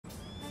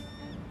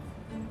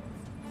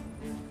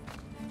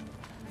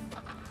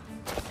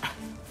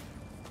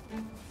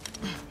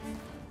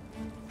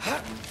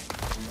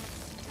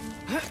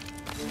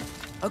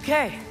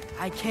Okay,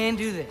 I can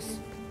do this.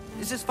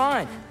 This is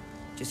fine.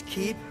 Just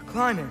keep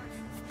climbing.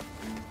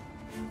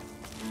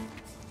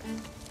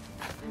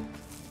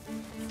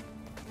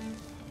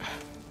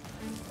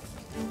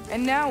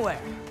 And now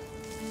where?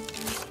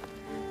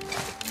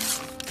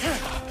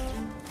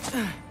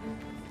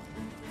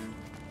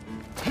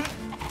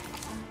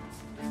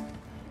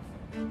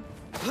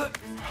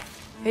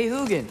 Hey,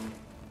 Hugin.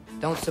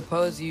 Don't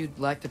suppose you'd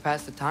like to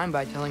pass the time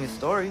by telling a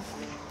story,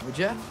 would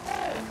ya?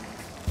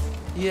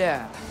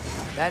 Yeah,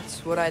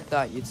 that's what I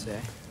thought you'd say.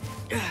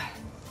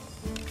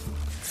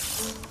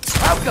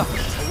 Welcome!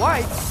 A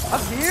white?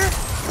 Up here?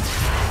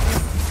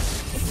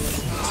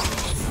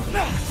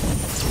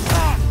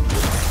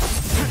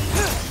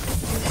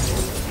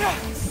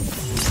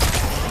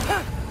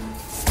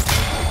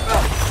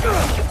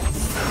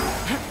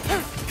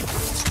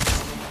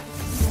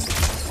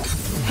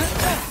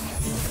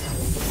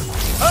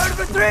 Hard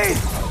for three!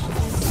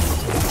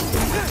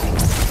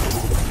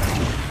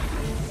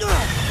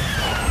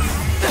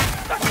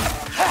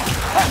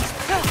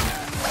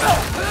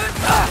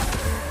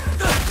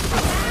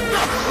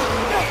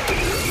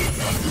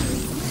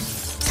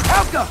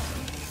 Alka!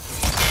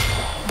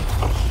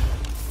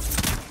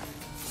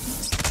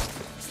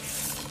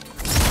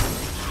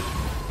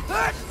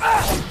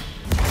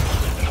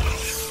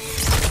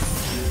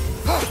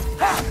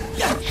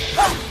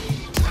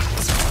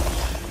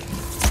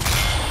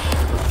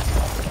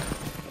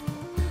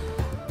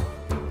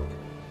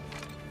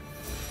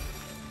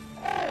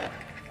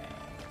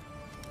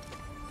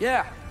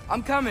 Yeah,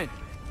 I'm coming.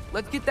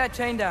 Let's get that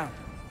chain down.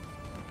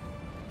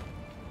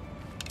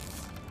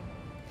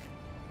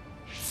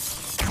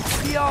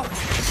 See y'all.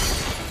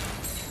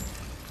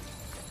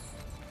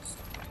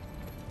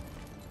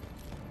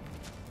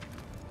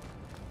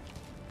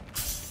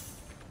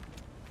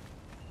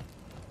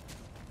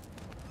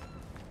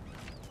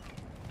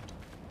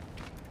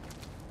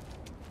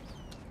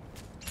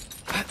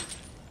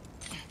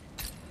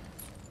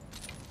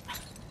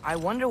 I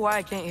wonder why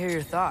I can't hear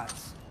your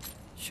thoughts.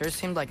 Sure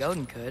seemed like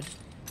Odin could.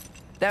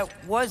 That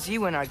was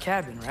you in our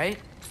cabin, right?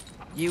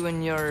 You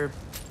and your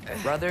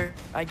brother,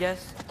 I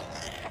guess?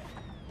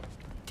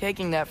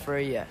 Taking that for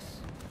a yes.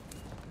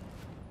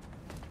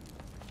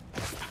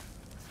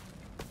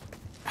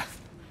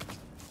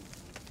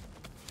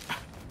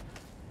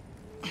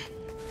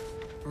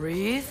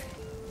 Breathe.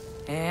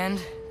 And...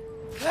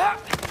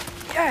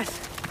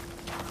 Yes!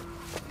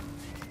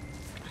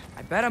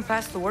 I bet I'm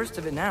past the worst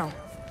of it now.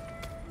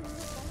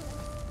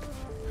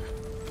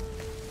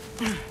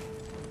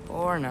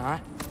 Or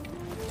not.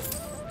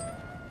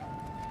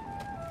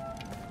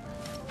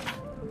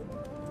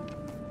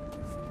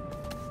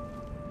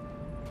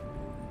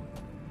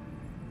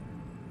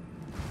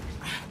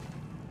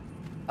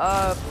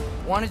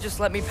 Wanna just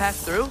let me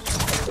pass through?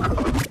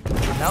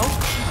 No?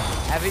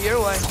 Have it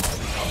your way.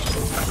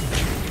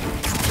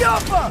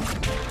 Jump!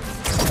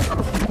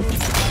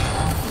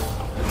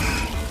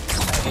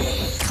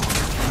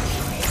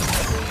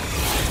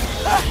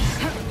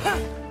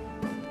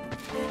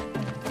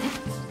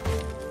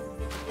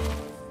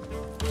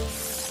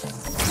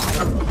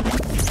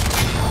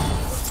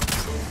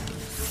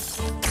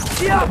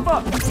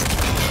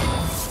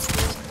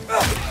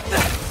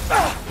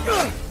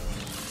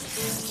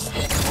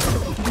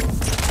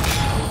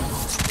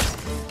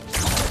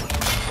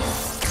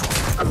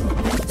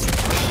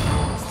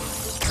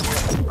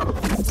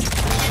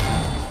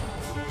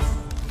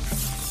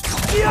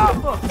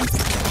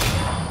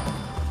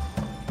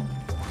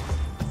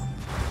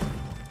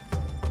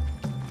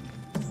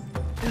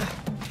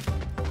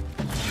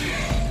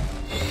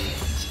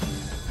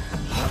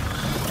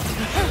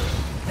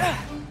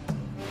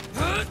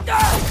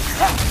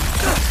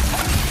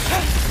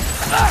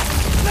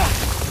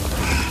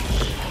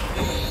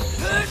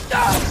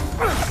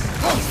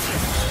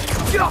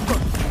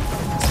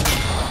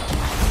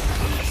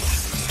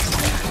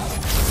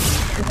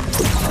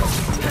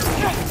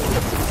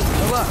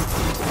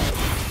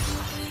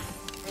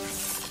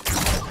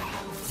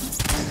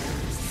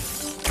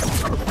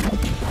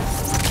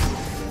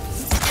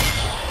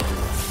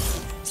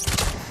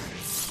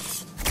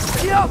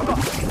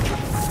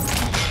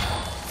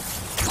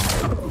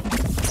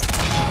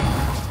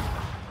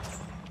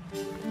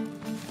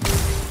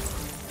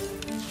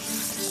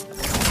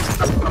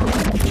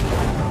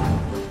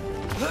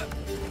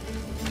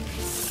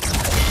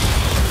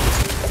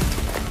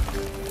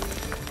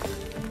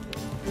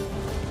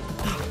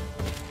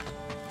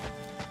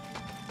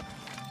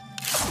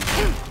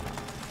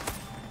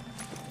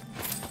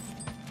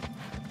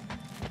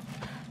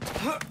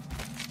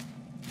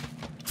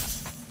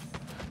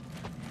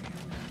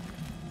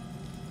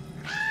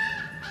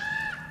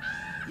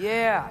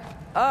 Yeah,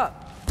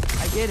 up.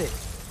 I get it.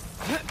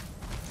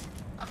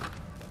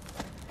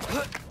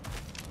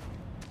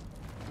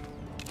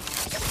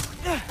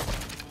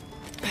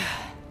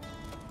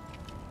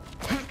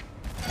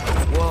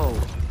 Whoa.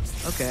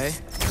 Okay.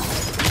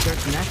 They're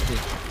connected.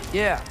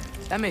 Yeah,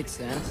 that makes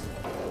sense.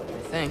 I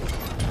think.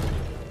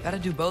 Gotta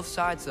do both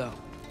sides, though.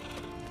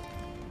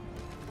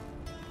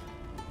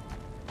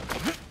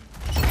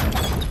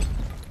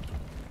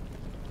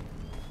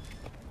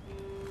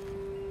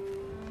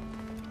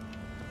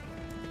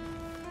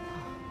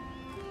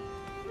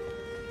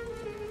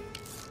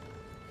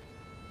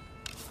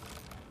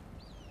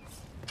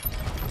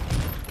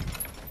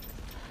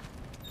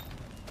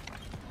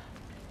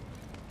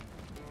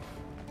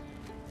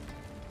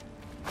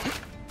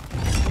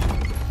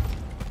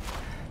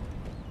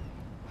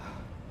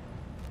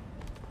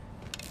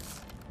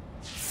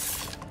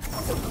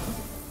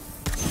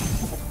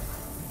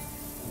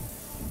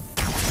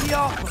 me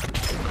off!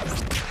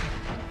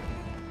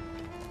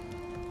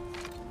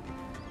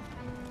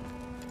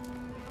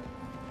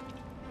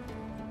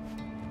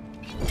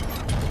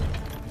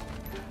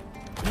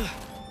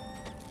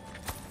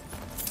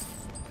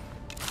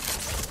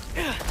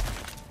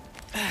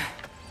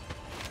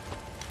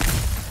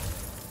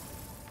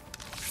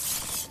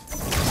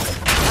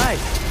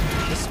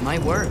 Nice. This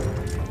might work.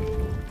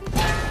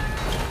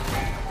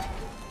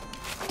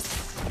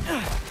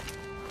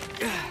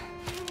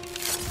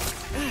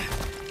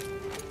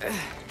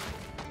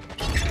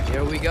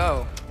 Here we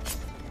go.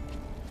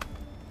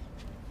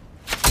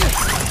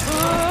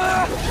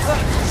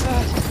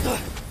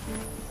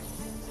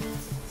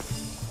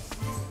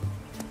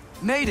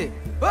 Made it!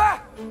 Ah!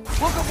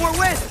 Woke up more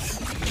wind!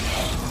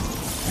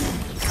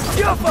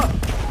 Yuppa!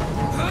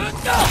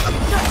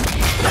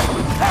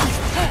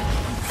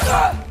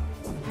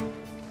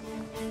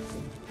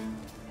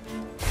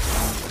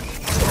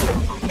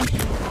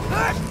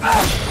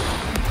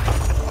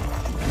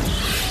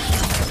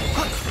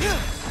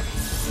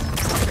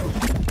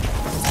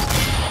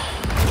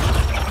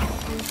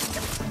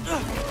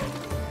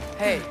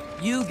 Hey,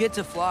 you get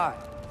to fly.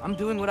 I'm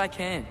doing what I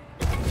can.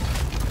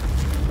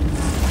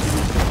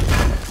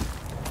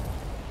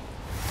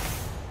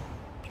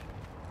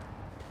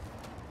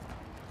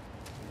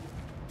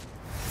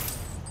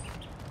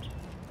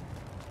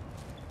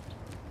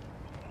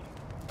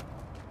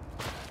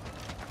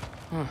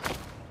 Huh.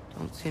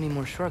 Don't see any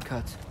more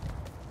shortcuts.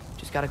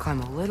 Just gotta climb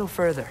a little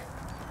further.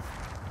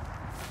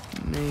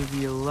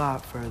 Maybe a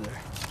lot further.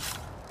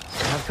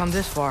 I've come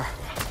this far.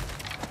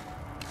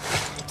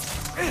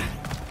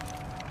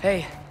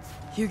 Hey,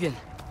 Hugin.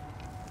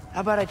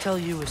 How about I tell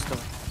you a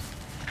story?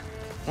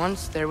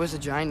 Once there was a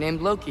giant named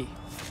Loki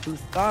who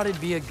thought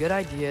it'd be a good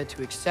idea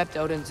to accept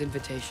Odin's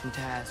invitation to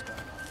Asgard.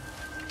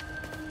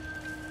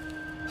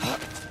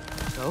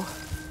 So,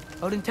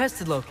 Odin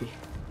tested Loki,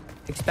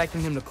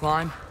 expecting him to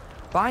climb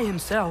by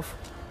himself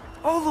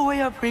all the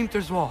way up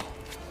Hrimthur's wall.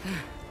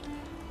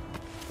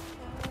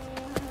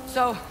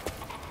 So,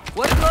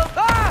 what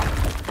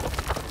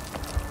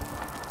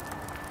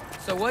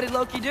did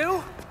Loki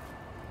do?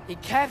 He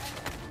kept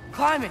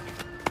climbing.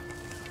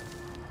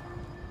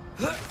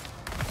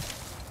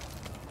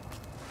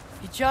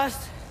 He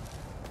just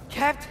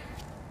kept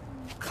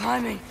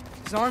climbing.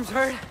 His arms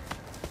hurt.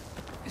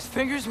 His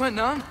fingers went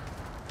numb.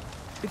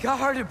 It got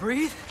hard to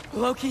breathe.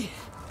 Loki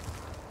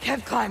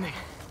kept climbing.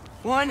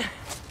 One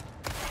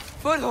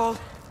foothold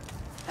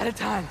at a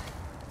time.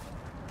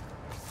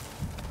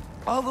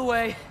 All the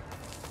way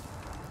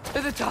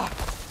to the top.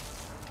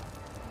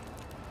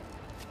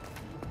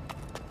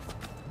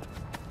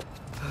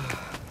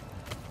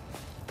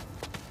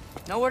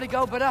 Nowhere to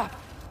go but up.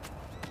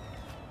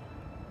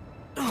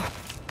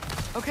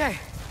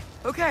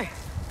 Okay.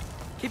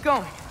 Keep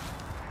going.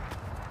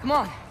 Come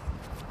on.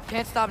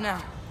 Can't stop now.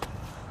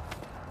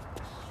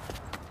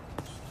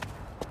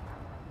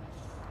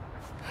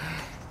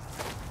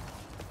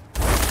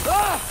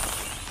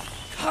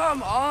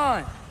 Come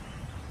on!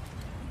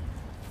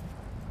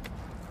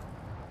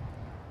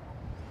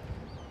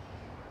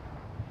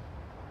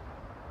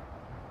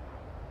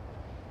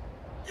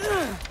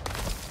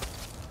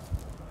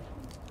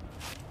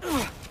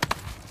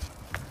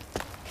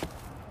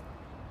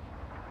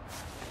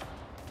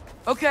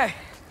 Okay.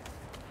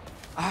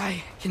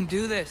 I can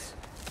do this.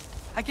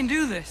 I can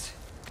do this.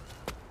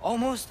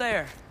 Almost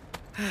there.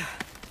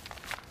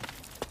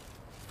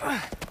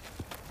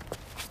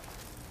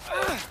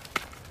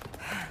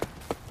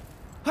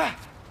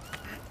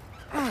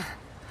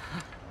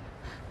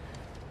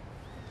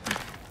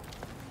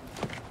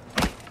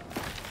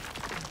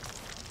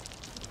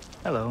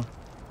 Hello.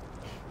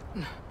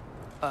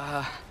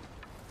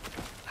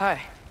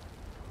 Hi.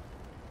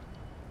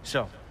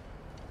 So,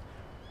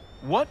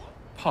 what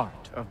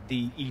part of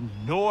the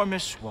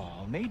enormous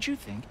wall made you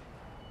think,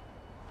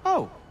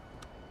 oh,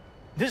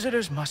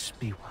 visitors must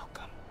be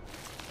welcome?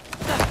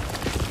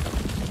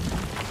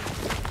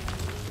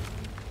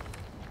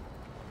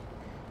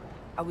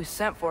 I was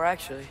sent for,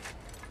 actually.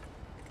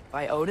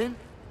 By Odin?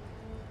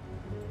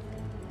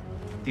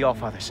 The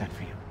Allfather sent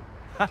for you.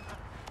 Huh?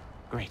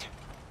 Great.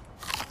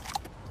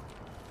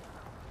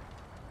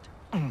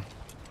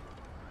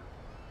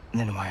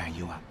 Then why are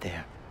you out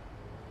there?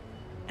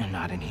 And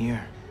not in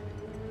here?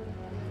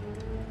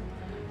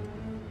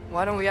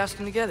 Why don't we ask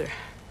him together?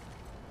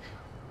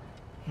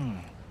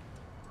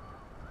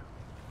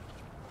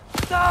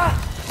 Ah!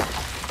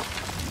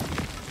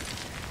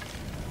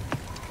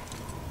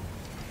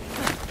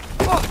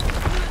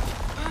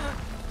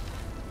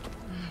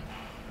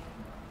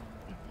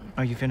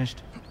 Are you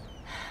finished?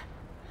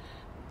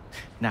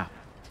 Now,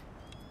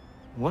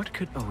 what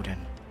could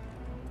Odin,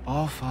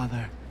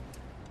 Allfather,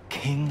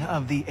 King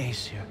of the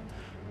Aesir,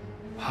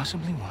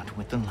 possibly want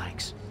with the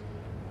likes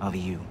of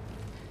you?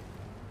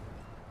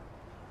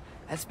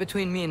 That's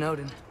between me and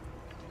Odin.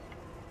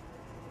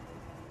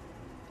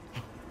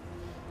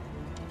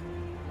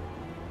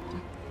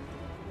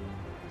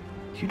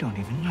 You don't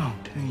even know,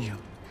 do you?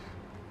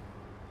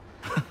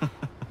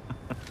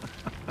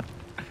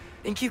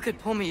 Think you could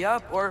pull me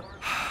up, or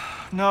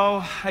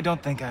No, I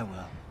don't think I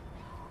will.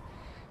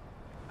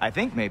 I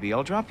think maybe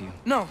I'll drop you.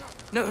 No.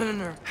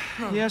 No.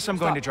 Yes, I'm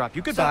going to drop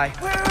you. Stop. Goodbye.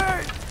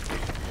 Wait.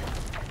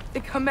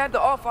 Think how mad the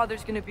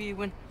Allfather's gonna be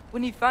when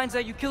he finds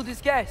out you killed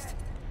his guest.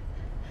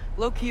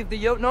 Loki of the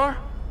Jotnar?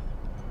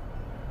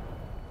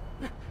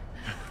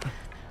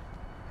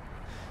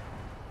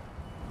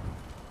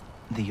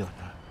 The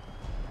Jotnar.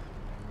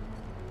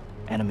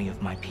 Enemy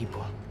of my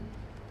people.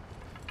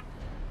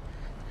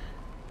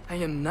 I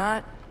am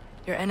not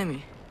your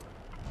enemy.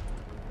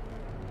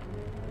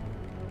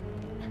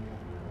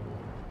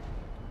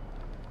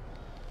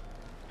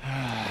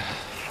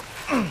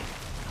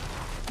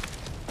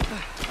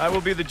 I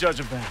will be the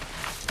judge of that.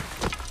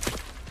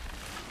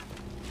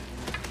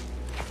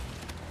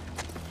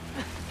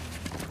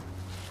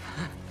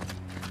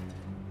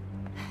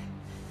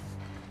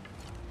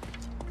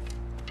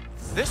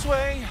 This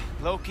way,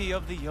 Loki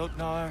of the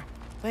Jotnar.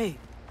 Wait,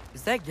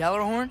 is that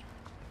Gjallarhorn?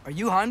 Are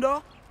you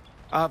Heimdall?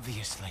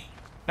 Obviously.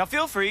 Now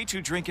feel free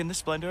to drink in the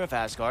splendor of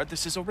Asgard.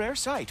 This is a rare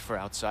sight for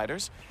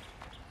outsiders.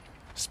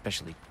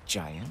 Especially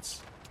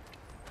giants.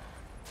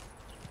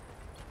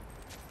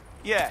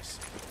 Yes,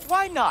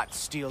 why not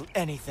steal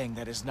anything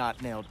that is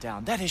not nailed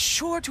down? That is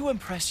sure to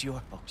impress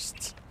your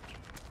hosts.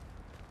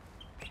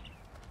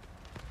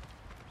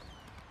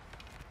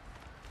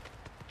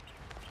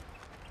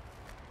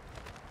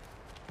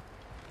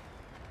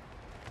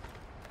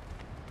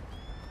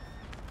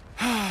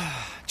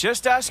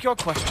 Just ask your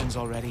questions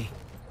already.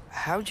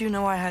 How'd you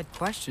know I had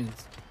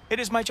questions? It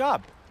is my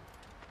job.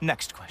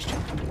 Next question.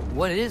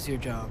 What is your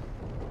job?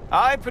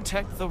 I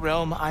protect the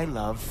realm I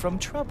love from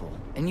trouble.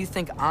 And you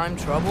think I'm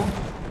trouble?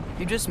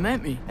 You just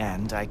met me.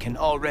 And I can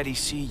already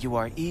see you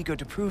are eager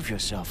to prove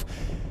yourself.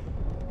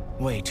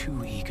 Way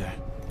too eager.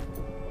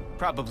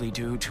 Probably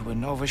due to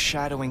an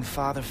overshadowing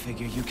father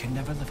figure you can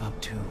never live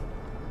up to.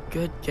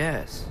 Good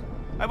guess.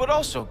 I would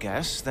also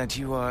guess that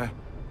you are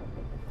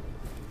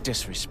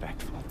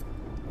disrespectful,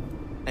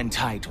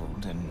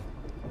 entitled, and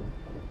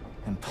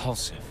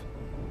impulsive.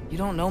 You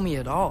don't know me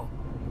at all.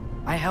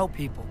 I help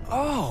people.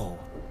 Oh,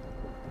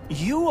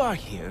 you are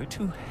here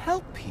to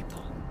help people.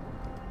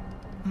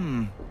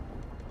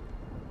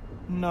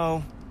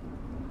 No.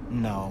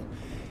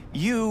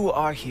 You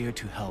are here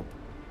to help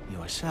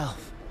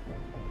yourself.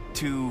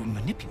 To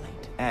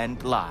manipulate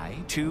and lie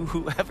to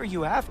whoever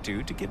you have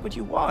to get what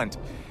you want.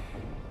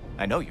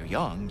 I know you're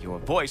young. Your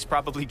voice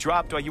probably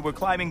dropped while you were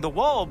climbing the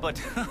wall, but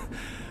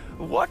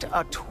what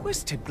a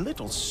twisted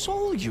little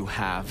soul you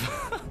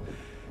have.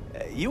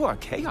 You are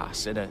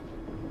chaos in a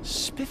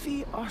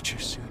spiffy archer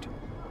suit.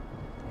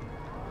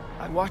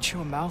 I watch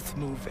your mouth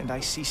move and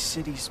I see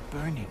cities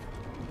burning.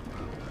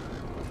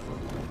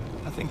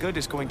 Nothing good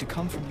is going to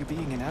come from you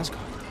being in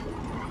Asgard.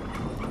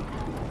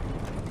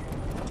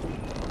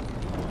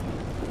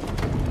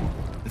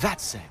 That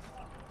said,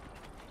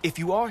 if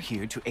you are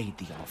here to aid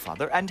the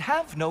Allfather and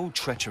have no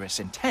treacherous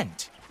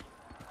intent,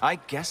 I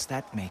guess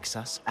that makes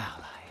us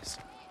allies.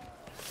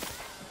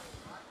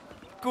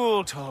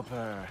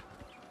 Gultoper.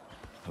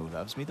 Who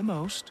loves me the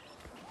most?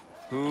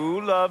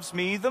 Who loves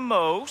me the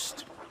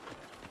most?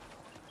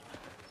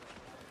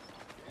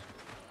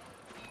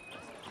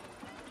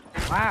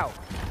 Wow,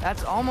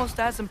 that's almost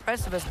as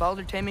impressive as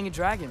Baldur taming a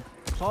dragon.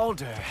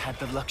 Baldur had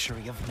the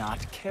luxury of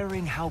not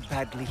caring how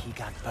badly he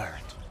got burned.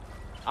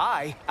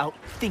 I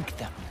outthink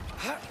them.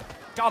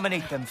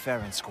 Dominate them fair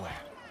and square.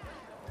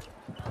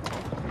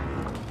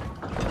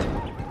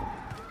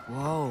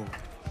 Whoa,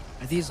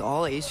 are these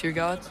all Aesir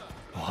gods?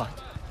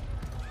 What?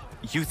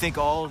 You think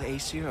all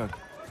Aesir are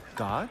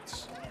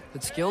gods?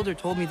 But Skilder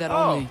told me that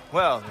Oh, only...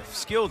 well, if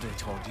Skilder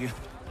told you,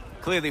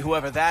 clearly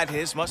whoever that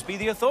is must be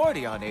the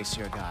authority on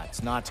Aesir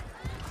gods, not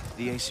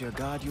the Aesir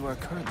god you are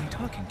currently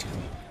talking to.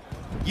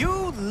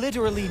 You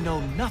literally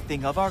know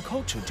nothing of our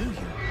culture, do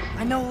you?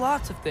 I know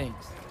lots of things.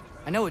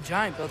 I know a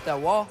giant built that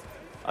wall.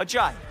 A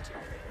giant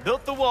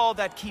built the wall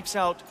that keeps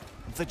out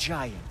the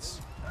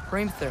giants.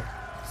 Hrimthur,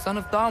 son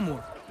of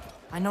Thamur.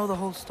 I know the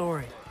whole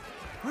story.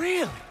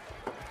 Really?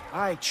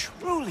 I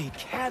truly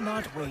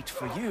cannot wait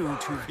for you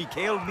to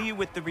regale me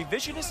with the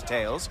revisionist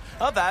tales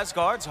of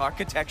Asgard's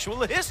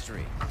architectural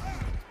history.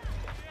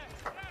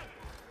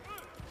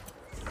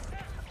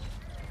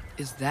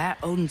 Is that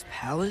Odin's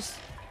palace?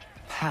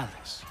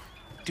 Palace?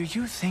 Do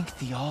you think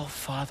the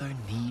All-Father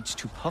needs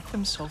to puff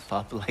himself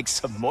up like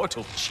some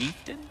mortal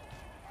chieftain?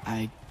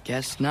 I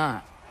guess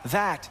not.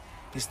 That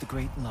is the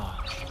great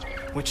lodge,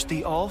 which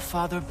the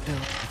All-Father built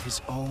with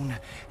his own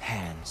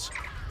hands.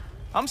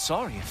 I'm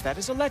sorry if that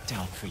is a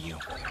letdown for you.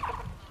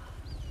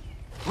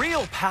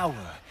 Real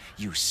power,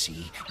 you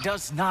see,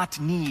 does not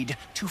need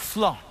to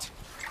flaunt.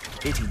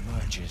 It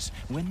emerges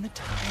when the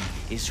time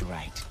is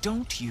right.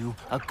 Don't you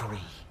agree?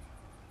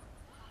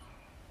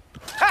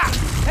 Ha!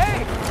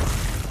 Hey!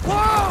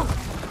 Whoa!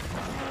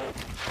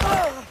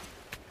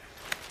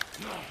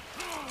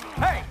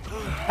 Hey!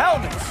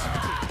 Helmets!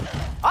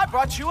 I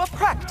brought you a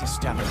practice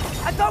demo.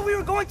 I thought we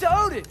were going to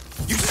Odin!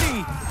 You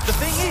see, the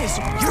thing is,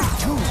 you're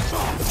doomed to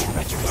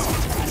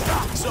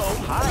treacherous. So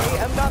I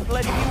am not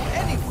letting you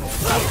anywhere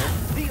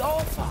near the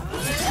All-Father.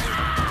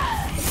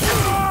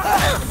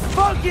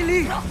 Funky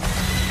Lee!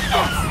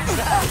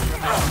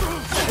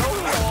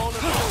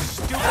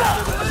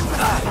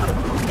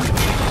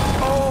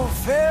 Oh,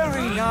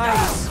 very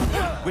nice.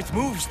 With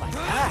moves like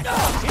that,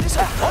 it is a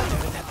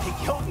wonder that the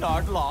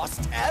Jotnar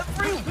lost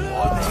every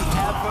war they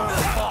ever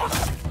fought.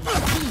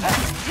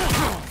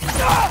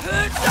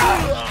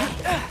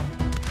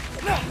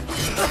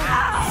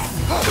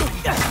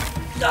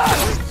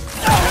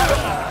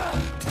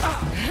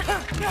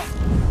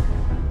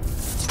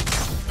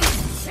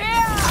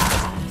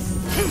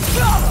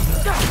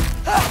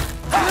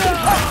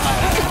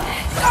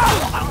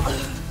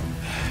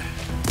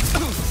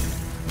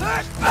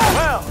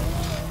 Well,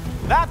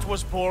 that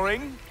was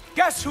boring.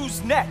 Guess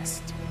who's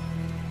next?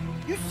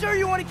 You sure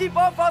you want to keep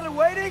Allfather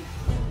waiting?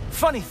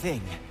 Funny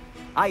thing,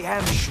 I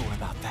am sure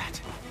about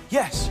that.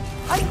 Yes,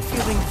 I'm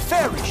feeling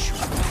very sure,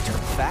 matter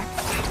of fact.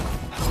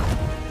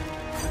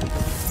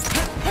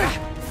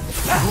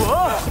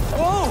 Whoa!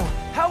 Whoa!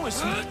 How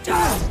is he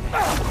doing?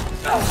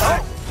 Oh,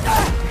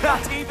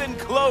 not even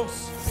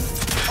close.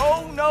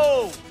 Oh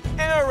no!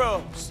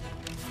 Arrows!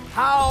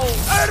 How?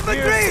 Out of the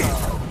green!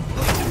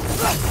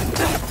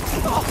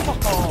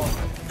 Oh,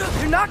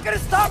 You're not gonna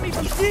stop me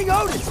from seeing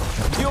Odin!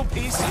 you'll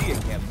be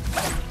seeing him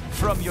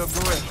from your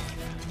grave.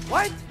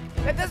 What?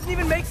 That doesn't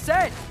even make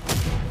sense!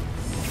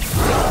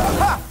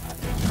 Ha!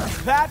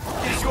 That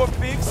is your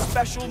big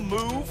special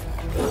move?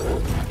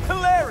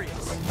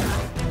 Hilarious!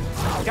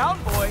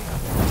 Down, boy.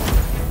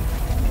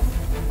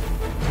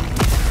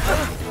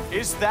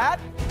 Is that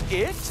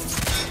it?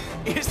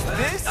 Is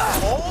this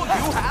all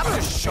you have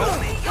to show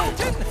me,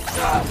 Jotun?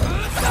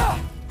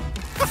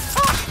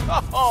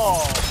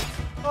 Oh!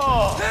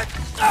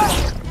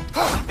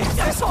 Is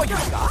this all you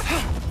got?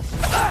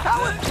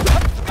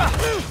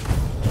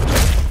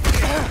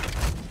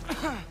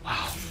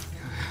 Wow.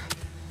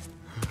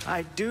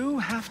 I do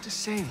have to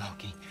say,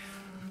 Loki,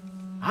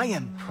 I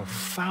am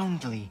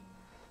profoundly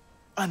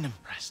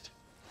unimpressed.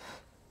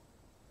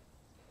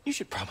 You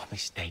should probably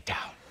stay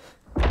down.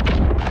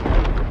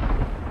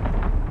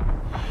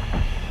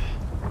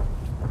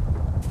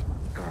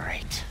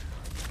 Great.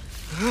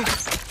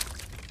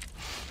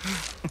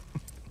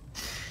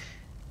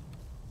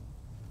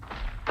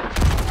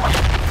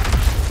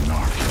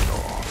 Knock it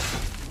off.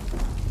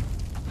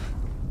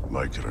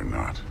 Like it or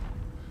not,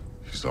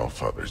 he's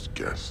Allfather's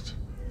guest.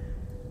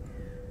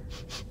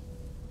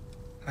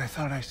 I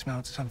thought I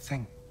smelled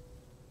something.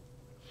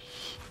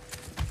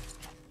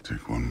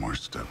 Take one more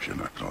step, you're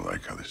not gonna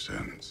like how this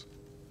ends.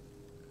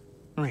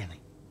 Really?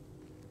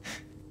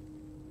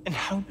 And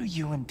how do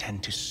you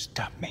intend to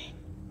stop me?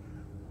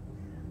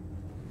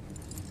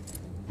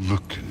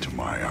 Look into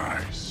my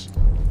eyes.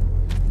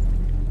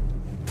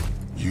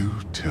 You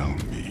tell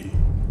me.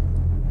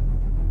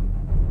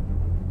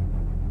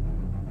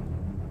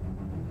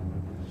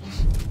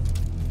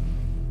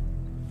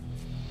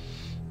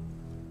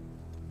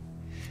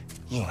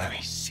 You are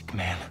a sick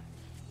man.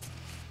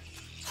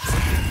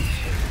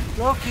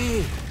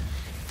 Loki,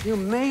 you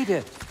made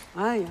it.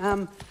 I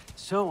am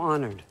so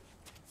honored.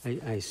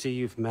 I see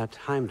you've met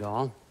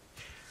Heimdall.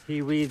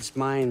 He reads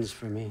minds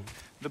for me.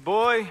 The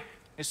boy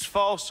is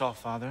false,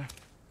 Allfather.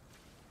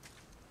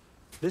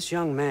 This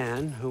young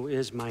man, who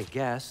is my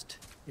guest,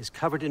 is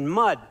covered in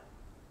mud.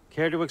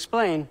 Care to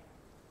explain?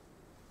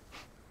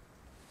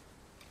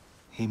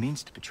 He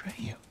means to betray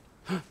you.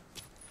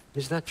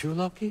 Is that true,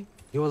 Loki?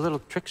 You a little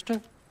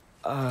trickster?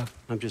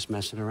 I'm just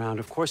messing around.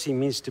 Of course he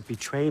means to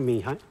betray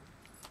me, huh?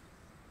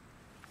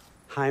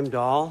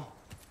 Heimdall?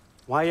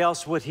 Why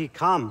else would he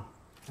come?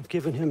 I've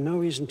given him no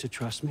reason to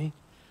trust me.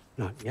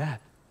 Not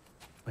yet.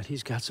 But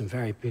he's got some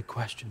very big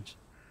questions.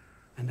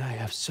 And I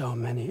have so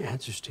many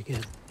answers to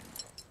give.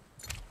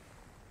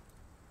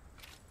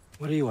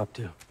 What are you up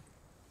to?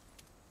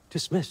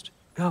 Dismissed.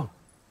 Go.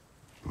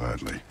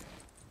 Gladly.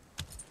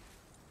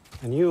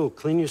 And you,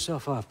 clean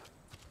yourself up.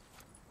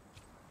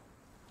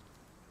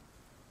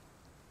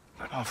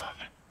 But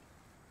Allfather.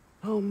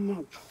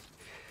 Oh,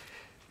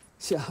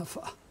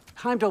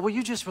 Heimdall, will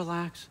you just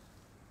relax?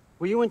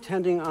 Were you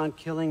intending on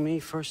killing me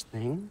first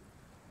thing?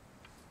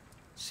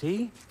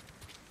 See?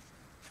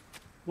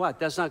 What,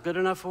 that's not good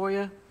enough for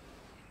you?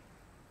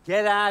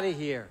 Get out of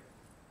here.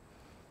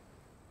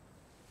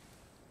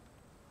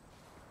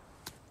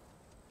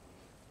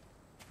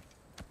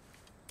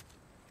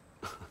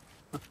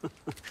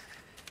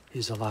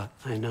 He's a lot,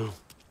 I know.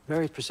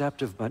 Very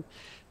perceptive, but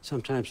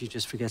sometimes he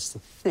just forgets to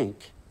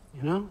think,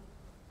 you know?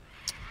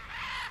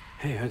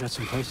 Hey, I got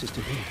some places to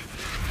be.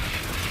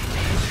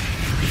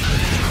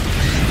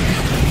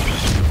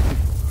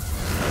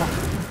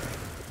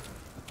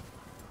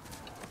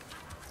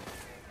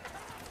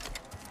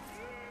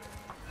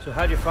 So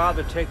how'd your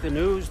father take the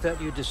news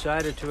that you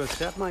decided to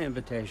accept my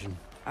invitation?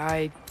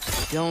 I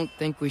don't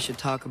think we should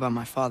talk about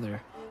my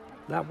father.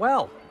 Not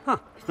well, huh?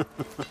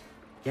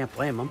 Can't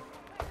blame him.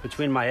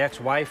 Between my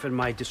ex-wife and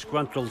my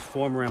disgruntled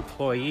former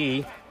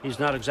employee, he's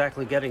not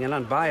exactly getting an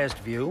unbiased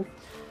view.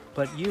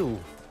 But you're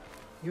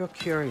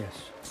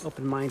curious,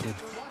 open-minded.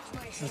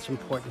 That's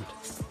important.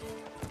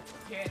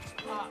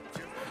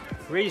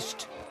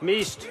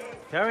 Meest,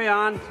 carry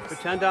on.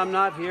 Pretend I'm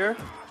not here.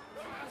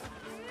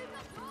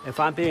 If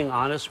I'm being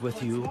honest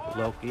with you,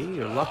 Loki,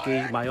 you're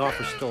lucky my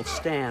offer still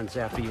stands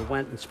after you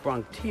went and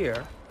sprung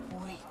Tyr.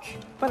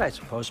 But I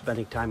suppose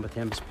spending time with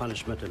him is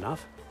punishment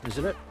enough,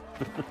 isn't it?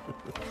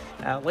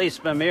 At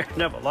least Mimir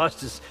never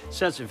lost his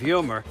sense of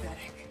humor.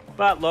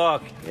 But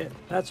look,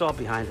 that's all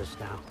behind us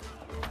now.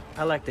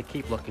 I like to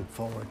keep looking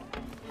forward.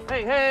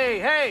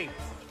 Hey!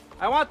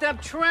 I want them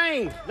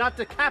trained, not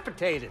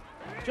decapitated.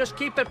 Just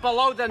keep it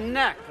below the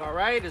neck, all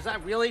right? Is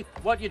that really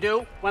what you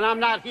do when I'm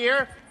not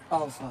here?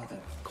 Allfather,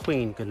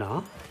 Queen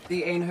Gná.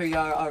 the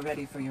Einherjar are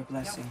ready for your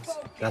blessings.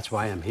 That's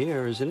why I'm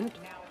here, isn't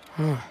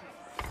it?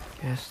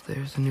 Guess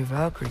there's a new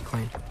Valkyrie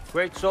Queen.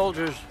 Great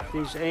soldiers,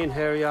 these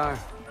Einherjar.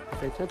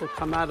 They tend to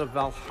come out of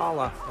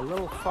Valhalla a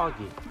little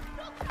foggy.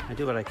 I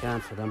do what I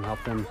can for them,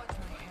 help them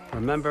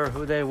remember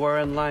who they were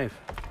in life.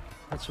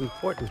 That's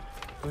important,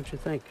 don't you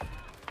think?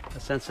 A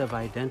sense of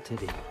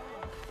identity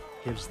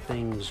gives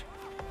things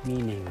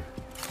meaning.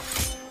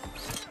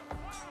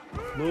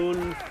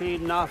 Moon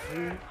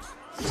Thinafen,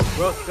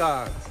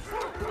 Hrothgar.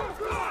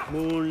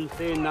 Moon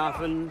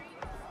Thinafen,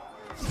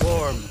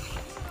 Worm.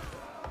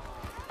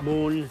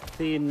 Moon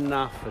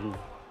Thinafen,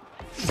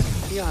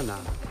 Tiana.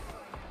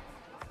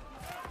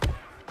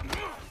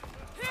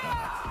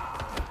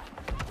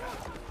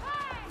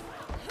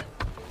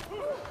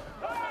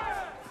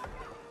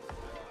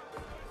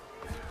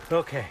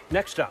 Okay,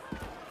 next up.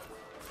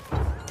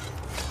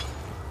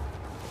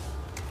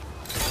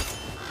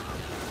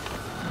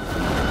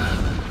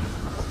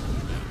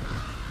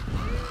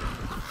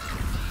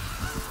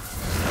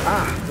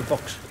 The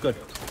books. Good.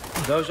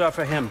 Those are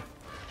for him.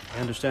 I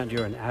understand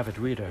you're an avid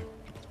reader.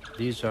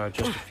 These are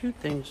just a few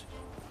things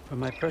from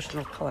my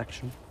personal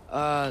collection.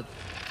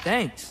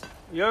 Thanks.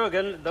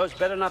 Jurgen, those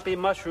better not be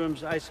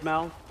mushrooms I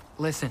smell.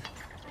 Listen,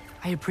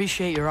 I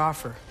appreciate your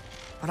offer,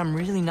 but I'm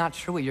really not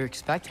sure what you're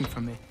expecting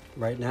from me.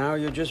 Right now,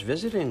 you're just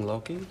visiting,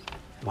 Loki.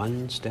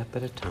 One step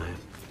at a time.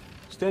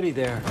 Steady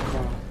there,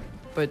 Carl.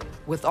 But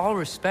with all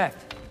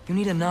respect, you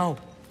need to know.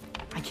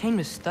 I came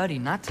to study,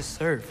 not to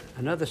serve.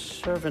 Another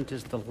servant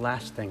is the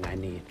last thing I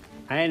need.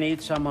 I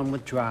need someone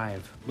with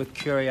drive, with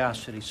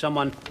curiosity,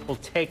 someone who'll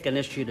take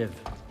initiative.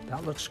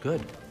 That looks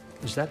good.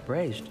 Is that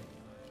braised?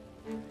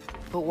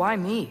 But why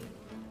me?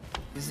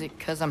 Is it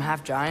because I'm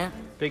half giant?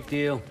 Big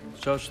deal.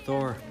 So's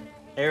Thor.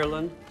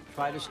 Erlen,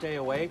 try to stay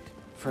awake.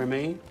 For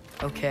me.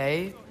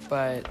 Okay,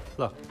 but...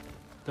 Look,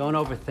 don't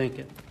overthink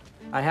it.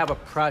 I have a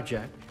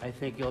project I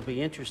think you'll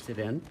be interested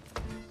in.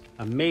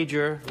 A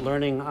major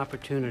learning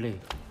opportunity.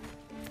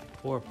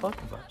 For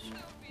both of us.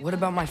 What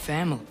about my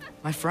family?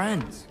 My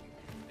friends?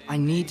 I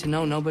need to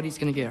know nobody's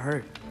gonna get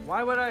hurt.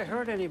 Why would I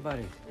hurt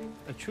anybody?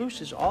 A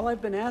truce is all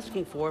I've been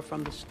asking for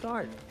from the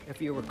start,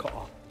 if you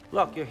recall.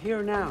 Look, you're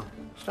here now.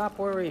 Stop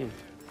worrying.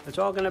 It's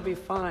all gonna be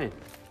fine.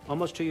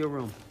 Almost to your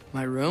room.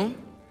 My room?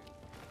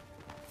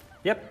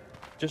 Yep,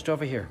 just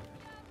over here.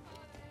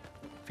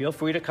 Feel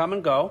free to come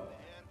and go.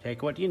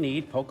 Take what you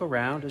need, poke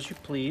around as you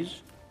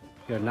please.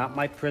 You're not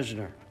my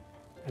prisoner.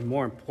 And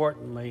more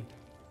importantly,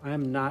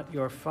 I'm not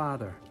your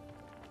father.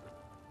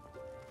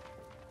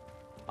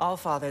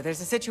 Allfather,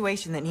 there's a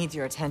situation that needs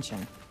your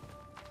attention.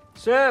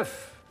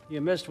 Sif, you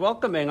missed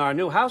welcoming our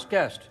new house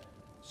guest.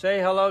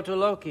 Say hello to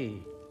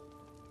Loki.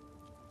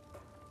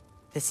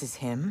 This is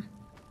him?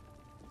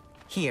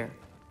 Here.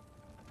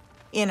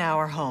 In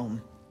our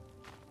home.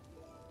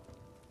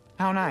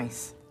 How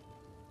nice.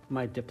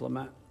 My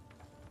diplomat.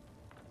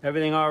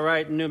 Everything all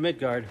right in New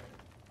Midgard?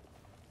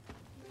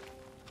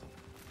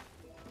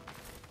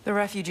 The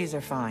refugees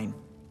are fine.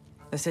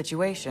 The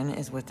situation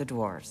is with the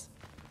dwarves.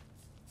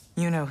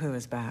 You know who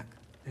is back.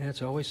 Yeah,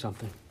 it's always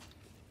something.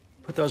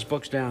 Put those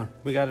books down.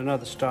 We got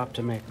another stop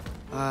to make.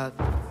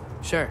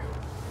 Sure.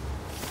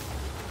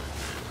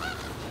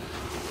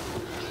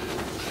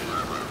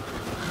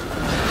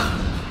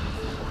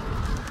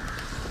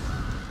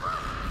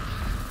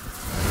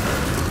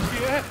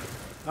 Yeah.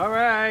 All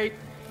right.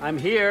 I'm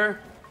here.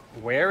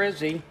 Where is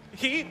he?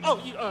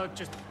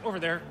 Just over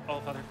there,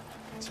 Allfather.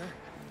 Sir.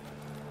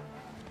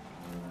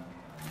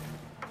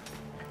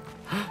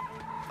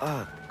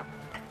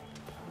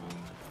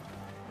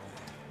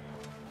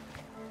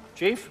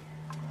 Chief,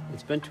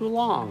 it's been too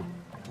long.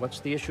 What's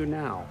the issue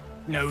now?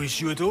 No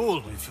issue at all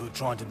if you're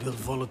trying to build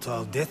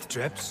volatile death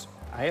traps.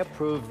 I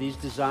approve these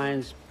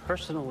designs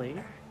personally,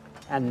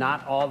 and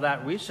not all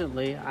that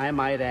recently, I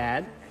might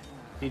add.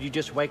 Did you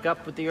just wake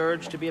up with the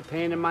urge to be a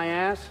pain in my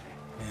ass?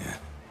 Yeah.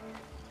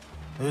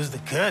 Who's the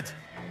cut?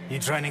 You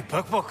training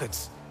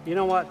pickpockets? You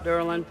know what,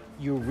 Derlin?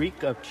 You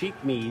reek of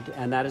cheap mead,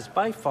 and that is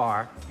by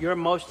far your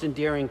most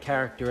endearing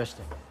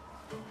characteristic.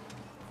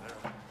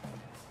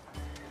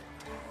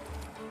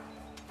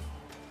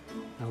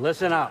 Now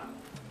listen up.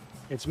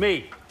 It's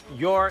me,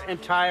 your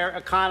entire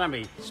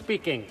economy,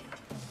 speaking.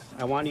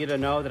 I want you to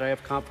know that I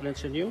have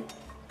confidence in you.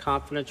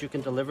 Confidence you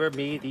can deliver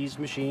me these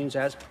machines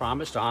as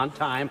promised, on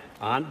time,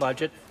 on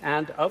budget,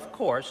 and, of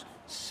course,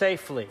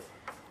 safely.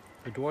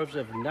 The dwarves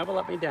have never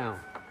let me down,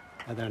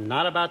 and they're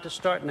not about to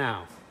start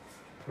now.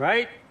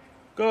 Right?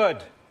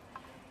 Good.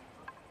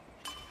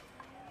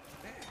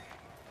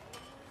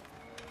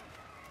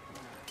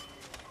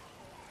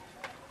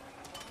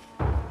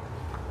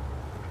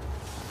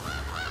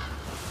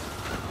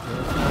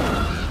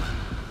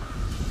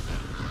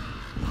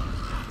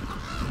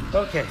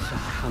 Okay, so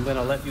I'm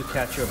gonna let you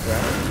catch your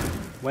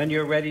breath. When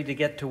you're ready to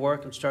get to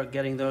work and start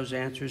getting those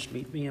answers,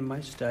 meet me in my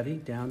study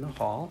down the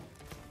hall.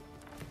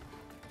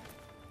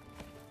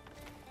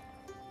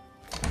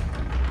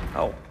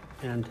 Oh,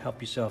 and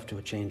help yourself to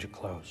a change of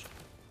clothes.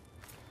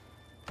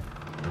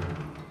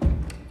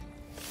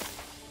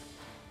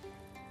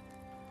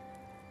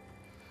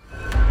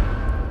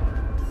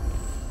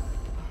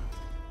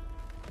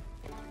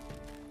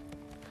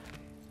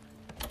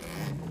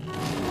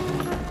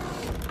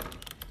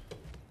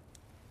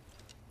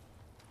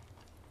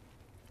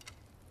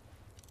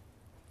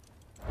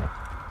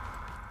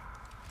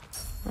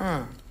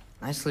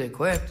 Nicely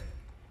equipped.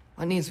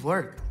 What needs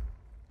work?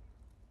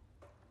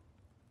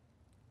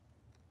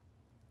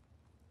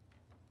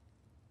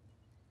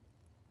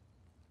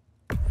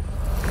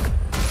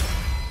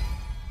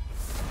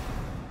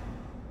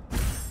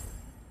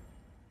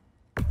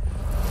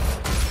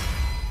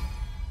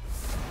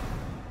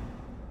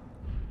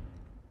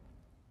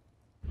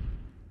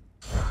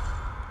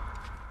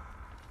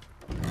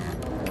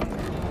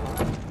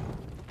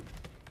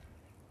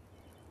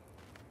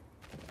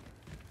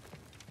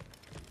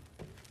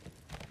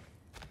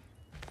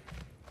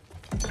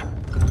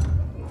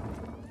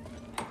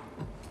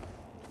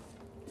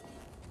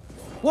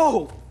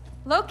 Whoa!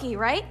 Loki,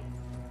 right?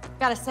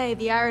 Gotta say,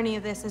 the irony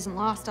of this isn't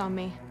lost on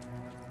me.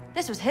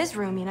 This was his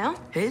room, you know?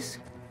 His?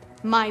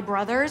 My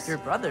brother's. Your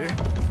brother?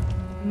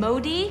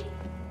 Modi?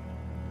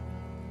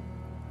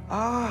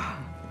 Ah,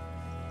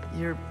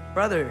 your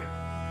brother.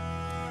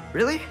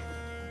 Really?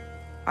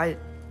 I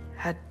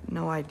had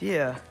no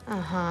idea.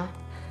 Uh-huh.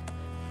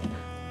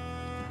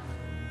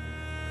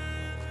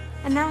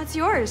 And now it's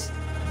yours.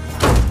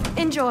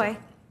 Enjoy.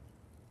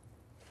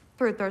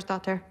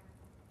 Daughter.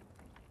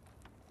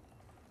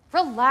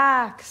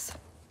 Relax.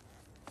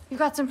 You've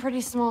got some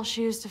pretty small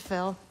shoes to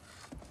fill.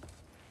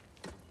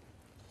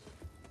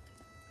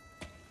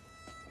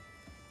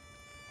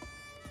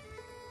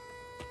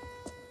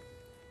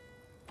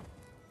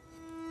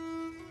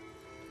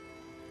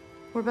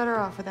 We're better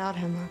off without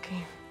him,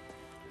 Loki.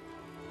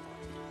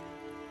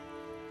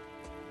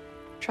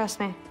 Trust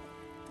me.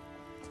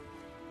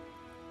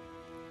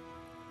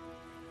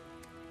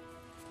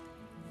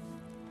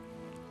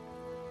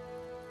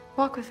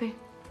 Walk with me.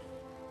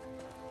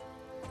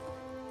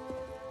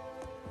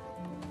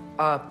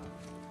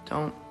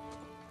 Don't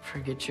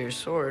forget your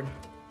sword.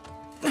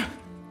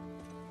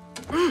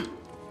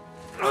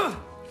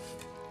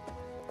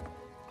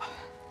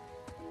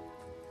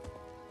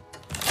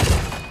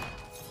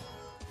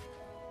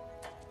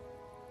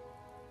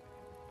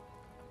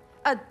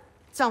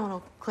 Someone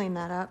will clean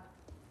that up.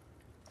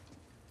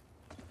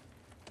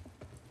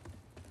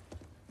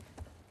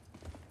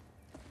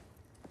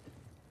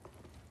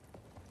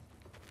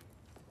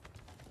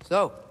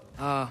 So,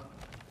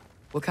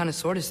 what kind of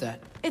sword is that?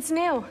 It's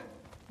new.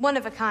 One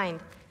of a kind.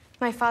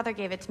 My father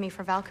gave it to me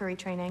for Valkyrie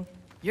training.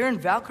 You're in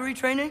Valkyrie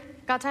training?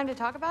 Got time to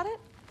talk about it?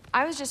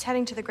 I was just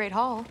heading to the Great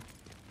Hall.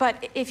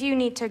 But if you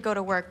need to go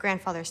to work,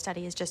 Grandfather's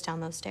study is just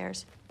down those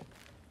stairs.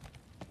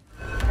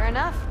 Fair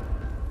enough.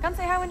 Come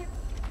say hi when you're...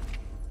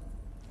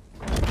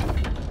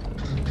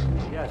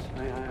 Yes,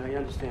 I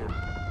understand.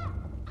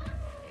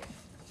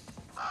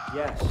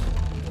 Yes.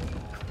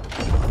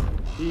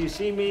 Do you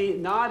see me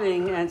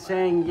nodding and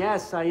saying,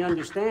 yes, I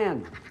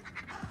understand?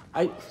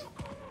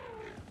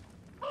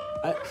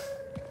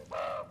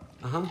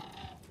 Uh-huh.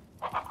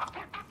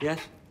 Yes.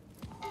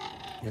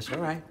 Yes, all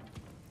right.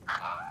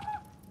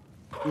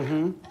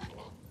 Mm-hmm.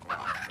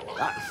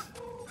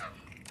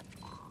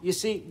 You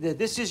see,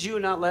 this is you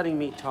not letting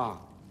me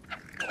talk.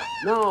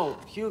 No,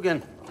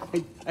 Hugin,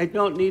 I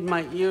don't need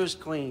my ears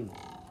cleaned.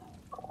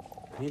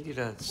 I need you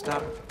to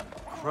stop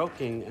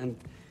croaking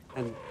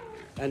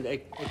and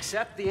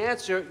accept the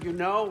answer you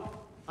know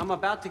I'm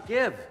about to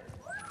give.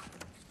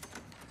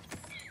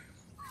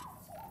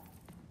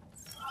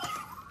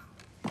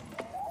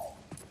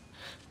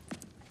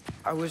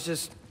 I was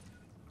just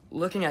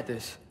looking at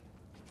this.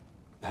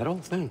 That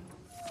old thing.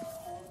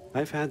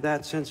 I've had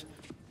that since...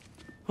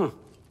 Huh.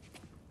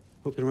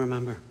 Who can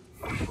remember?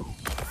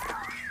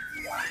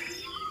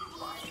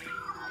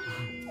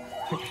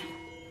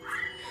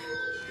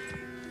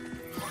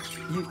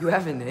 You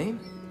have a name?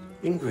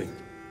 Ingrid.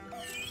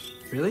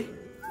 Really?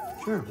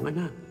 Sure, why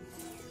not?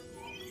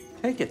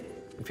 Take it,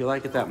 if you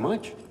like it that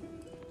much.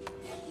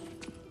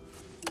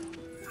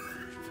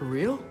 For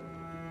real?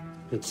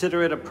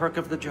 Consider it a perk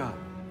of the job.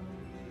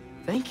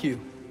 Thank you.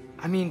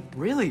 I mean,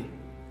 really.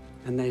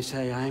 And they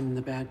say I'm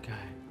the bad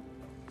guy.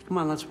 Come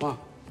on, let's walk.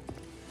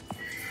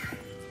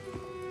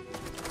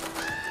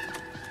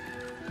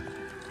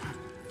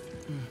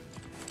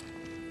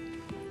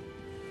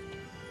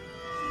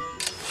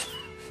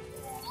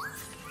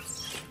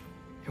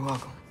 You're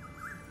welcome.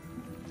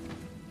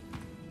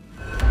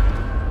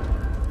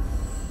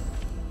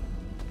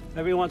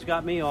 Everyone's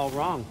got me all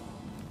wrong.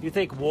 You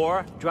think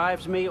war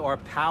drives me, or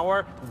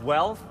power,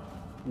 wealth?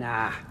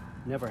 Nah,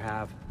 never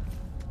have.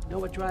 You know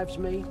what drives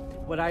me?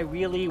 What I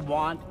really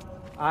want?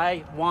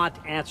 I want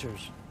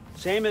answers.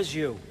 Same as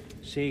you.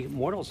 See,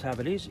 mortals have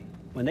it easy.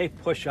 When they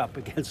push up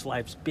against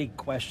life's big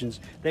questions,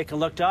 they can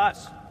look to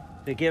us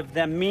to give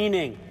them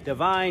meaning,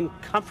 divine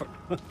comfort.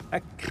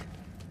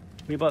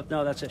 We both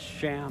know that's a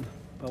sham.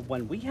 But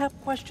when we have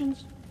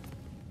questions,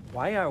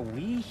 why are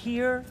we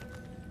here?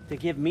 To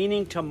give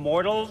meaning to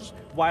mortals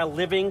while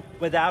living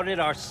without it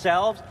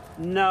ourselves?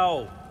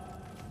 No.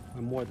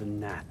 We're more than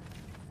that.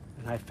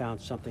 And I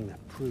found something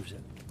that proves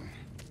it.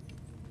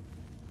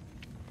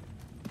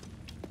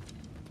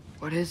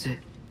 What is it?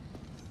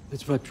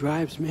 It's what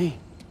drives me.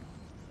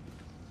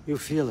 You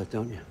feel it,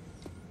 don't you?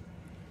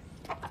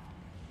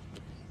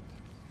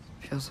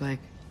 Feels like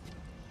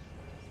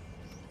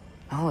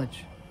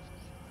knowledge.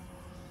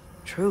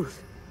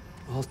 Truth.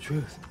 All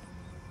truth.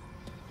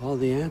 All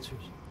the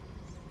answers.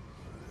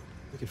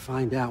 We could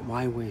find out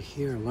why we're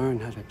here, learn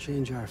how to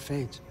change our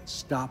fates,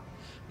 stop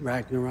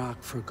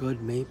Ragnarok for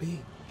good,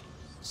 maybe.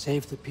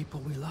 Save the people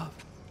we love.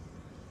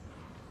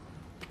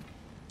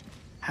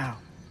 How?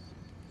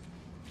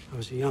 I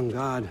was a young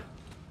god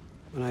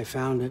when I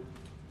found it.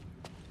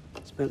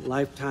 Spent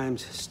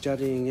lifetimes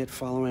studying it,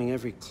 following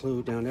every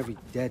clue down every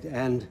dead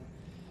end,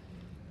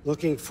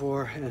 looking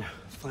for and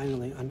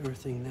finally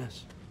unearthing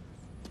this.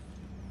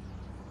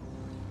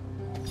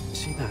 You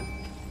see that?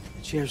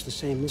 It shares the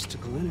same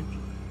mystical energy.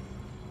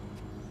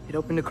 It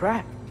opened a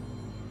crack.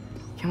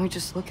 Can we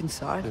just look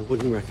inside? I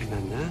wouldn't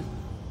recommend that.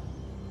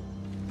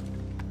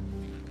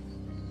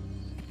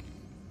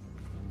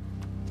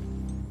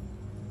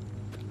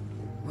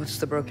 What's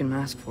the broken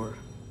mask for?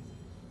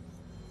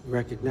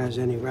 Recognize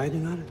any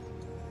writing on it?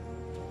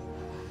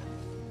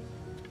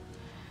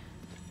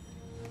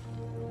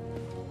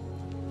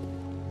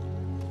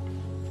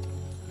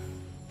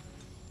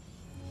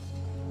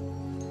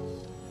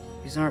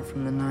 These aren't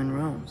from the Nine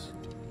Realms.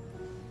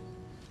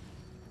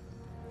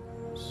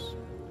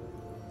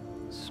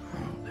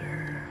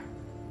 Smolder.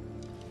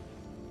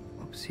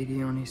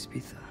 Obsidione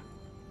Spitha.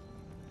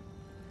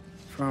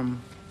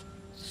 From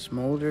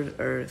smoldered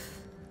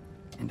earth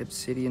and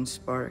obsidian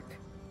spark.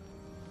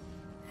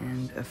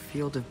 And a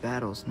field of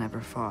battles never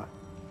fought.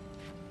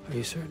 Are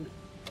you certain?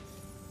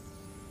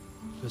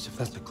 Because if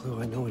that's a clue,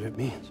 I know what it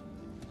means.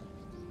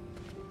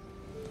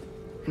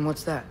 And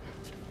what's that?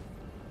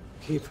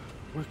 Keep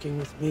working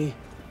with me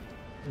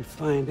and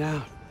find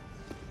out.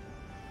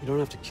 You don't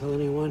have to kill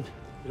anyone.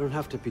 You don't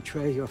have to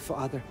betray your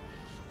father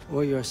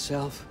or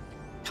yourself.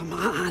 Come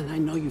on, I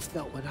know you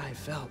felt what I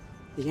felt.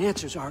 The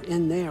answers are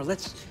in there.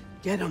 Let's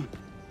get them.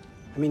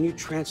 I mean, you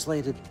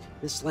translated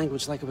this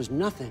language like it was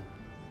nothing.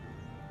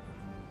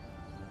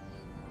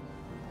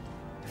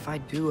 If I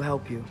do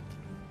help you,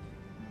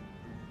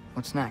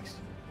 what's next?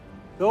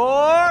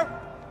 Thor!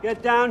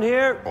 Get down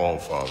here! All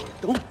Father.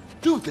 Don't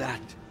do that!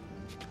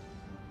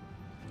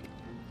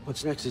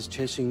 What's next is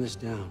chasing this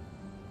down.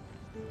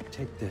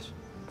 Take this,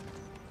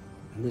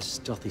 and this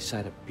stealthy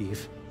side of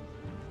beef,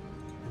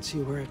 and see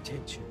where it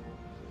takes you.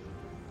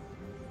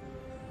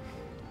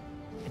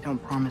 I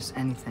don't promise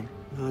anything.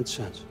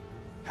 Nonsense.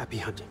 Happy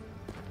hunting.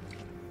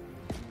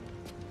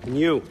 And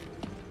you,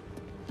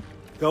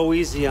 go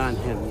easy on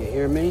him, you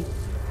hear me?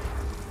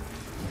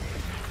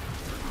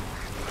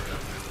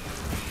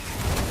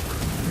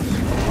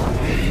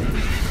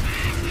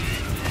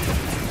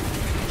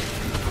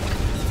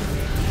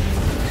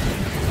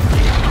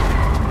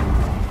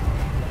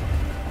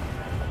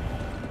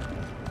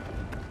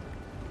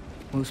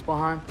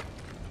 Muspelheim?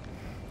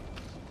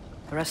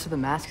 The rest of the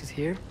mask is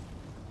here?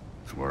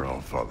 It's where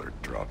All Father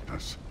dropped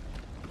us.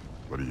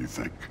 What do you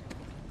think?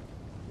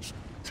 Just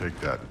take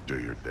that and do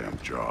your damn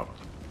job.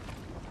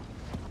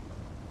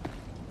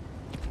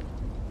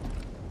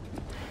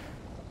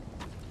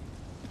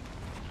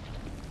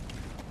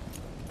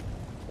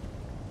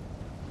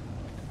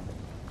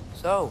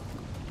 So,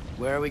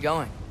 where are we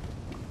going?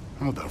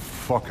 How the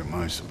fuck am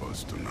I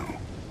supposed to know?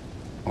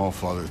 All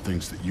Father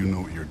thinks that you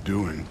know what you're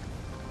doing,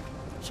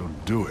 so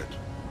do it.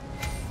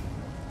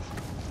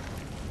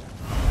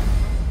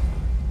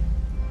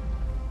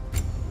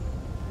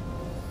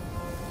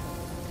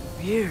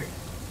 Weird.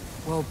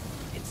 Well,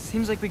 it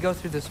seems like we go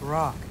through this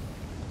rock.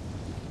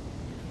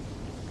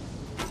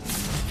 I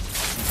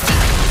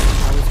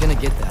was gonna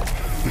get that.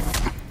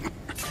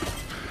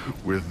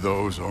 With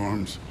those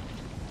arms?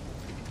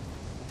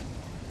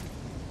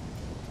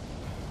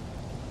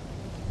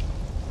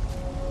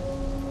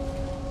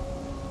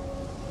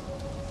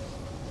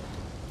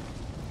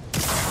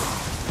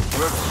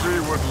 Let's see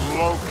what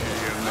Loki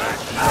and that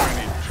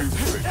shiny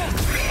toothpick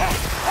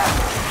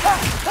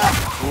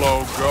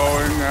slow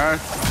going, eh?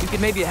 You could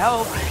maybe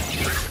help.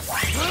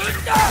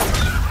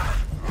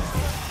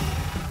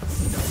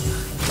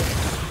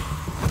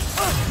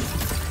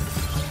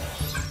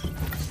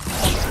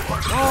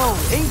 Oh,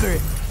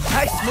 Ingrid!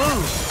 Nice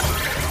move!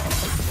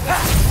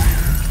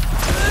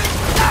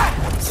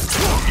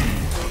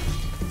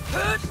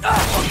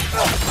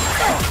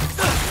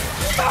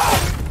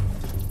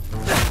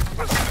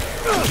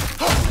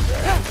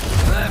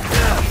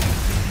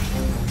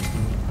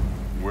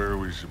 Where are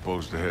we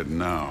supposed to head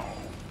now?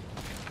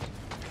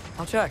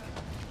 I'll check.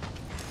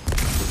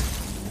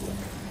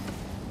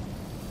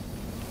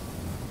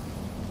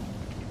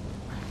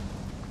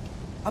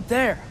 Up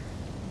there.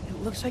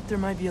 It looks like there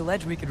might be a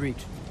ledge we could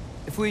reach.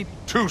 If we...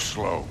 Too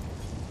slow.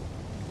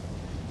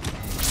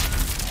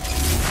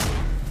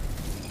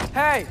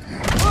 Hey!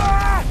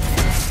 Ah!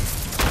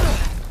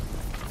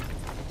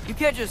 You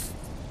can't just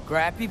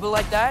grab people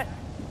like that.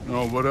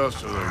 No, what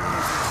else are they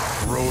gonna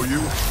throw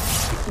you?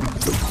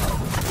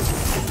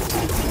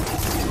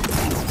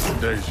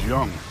 Day's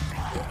young.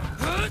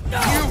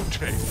 You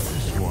take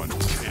this one,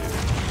 kid.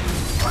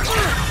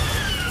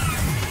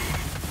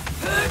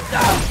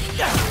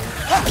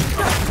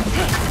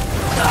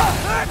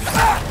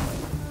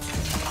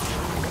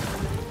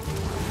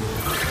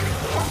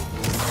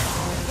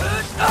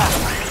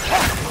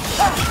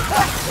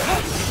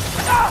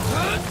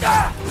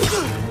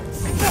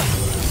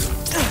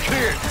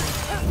 Kid,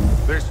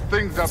 there's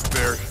things up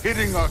there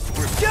hitting us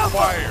with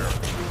fire.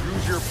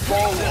 Use your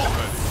bow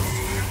already.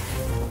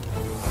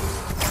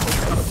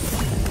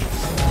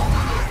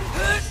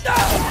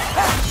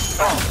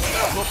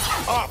 Look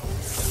up.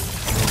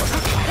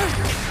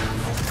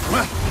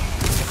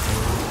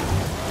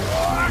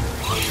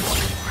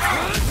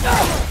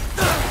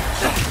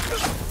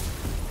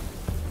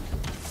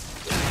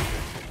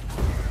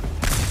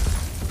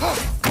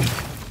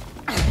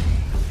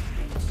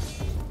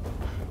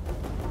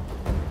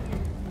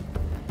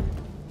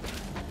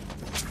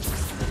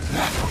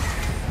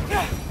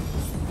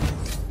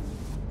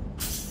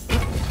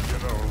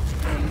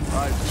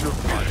 I took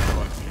my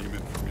blood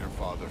payment from your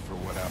father for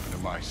what happened to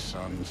my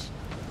sons.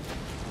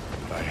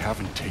 But I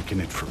haven't taken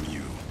it from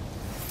you.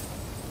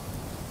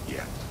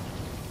 Yet.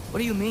 What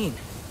do you mean?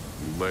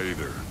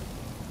 Later.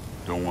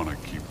 Don't want to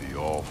keep the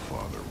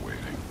All-Father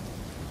waiting.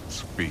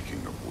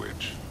 Speaking of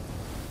which,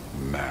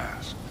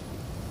 mask.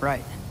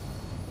 Right.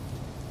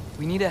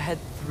 We need to head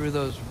through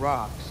those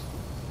rocks.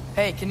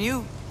 Hey, can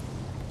you...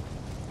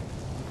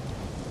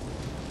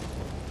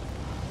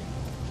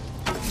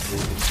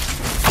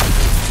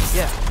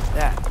 Yeah,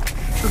 that.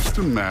 Just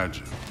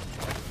imagine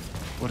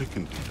what it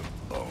can do to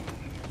bone.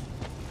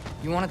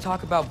 You want to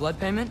talk about blood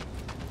payment?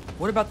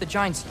 What about the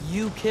giants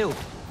you killed?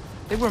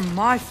 They were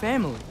my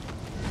family.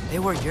 They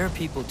were your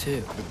people,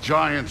 too. The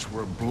giants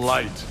were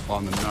blight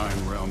on the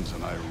 9 realms,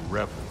 and I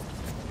reveled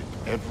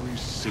in every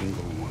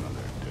single one of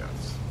their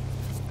deaths.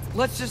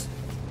 Let's just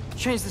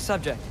change the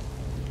subject.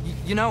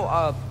 You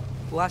know,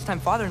 last time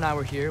Father and I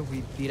were here,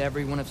 we beat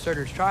every one of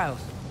Surtur's trials.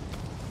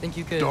 Think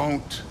you could...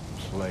 Don't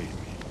play me.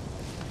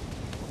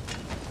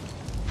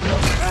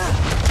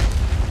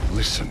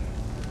 Listen,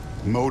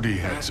 Modi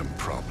had some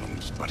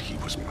problems, but he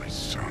was my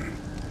son.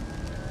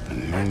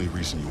 And the only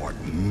reason you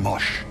aren't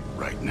mush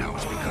right now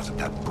is because of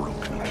that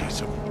broken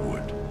piece of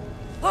wood.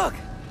 Look!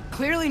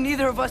 Clearly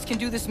neither of us can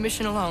do this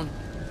mission alone.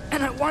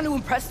 And I want to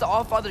impress the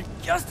All-Father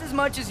just as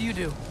much as you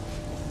do.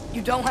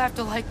 You don't have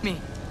to like me,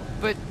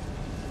 but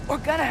we're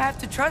gonna have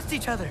to trust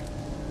each other.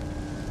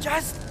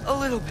 Just a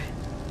little bit.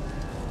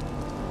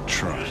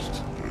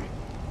 Trust.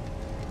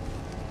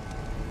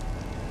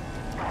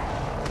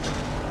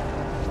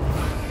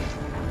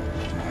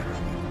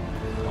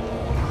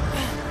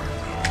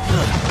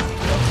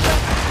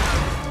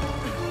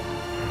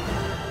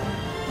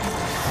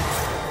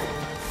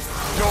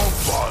 Don't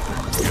bother.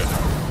 Get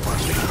out.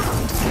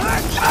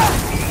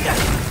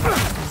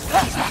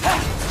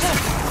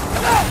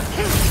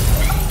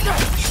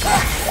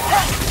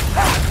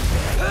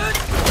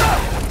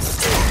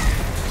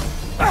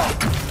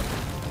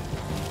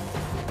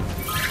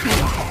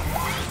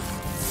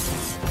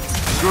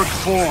 Good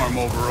form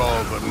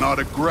overall, but not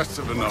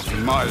aggressive enough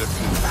in my opinion.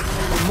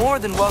 You're more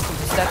than welcome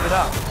to step it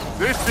up.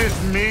 This is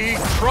me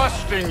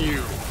trusting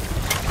you.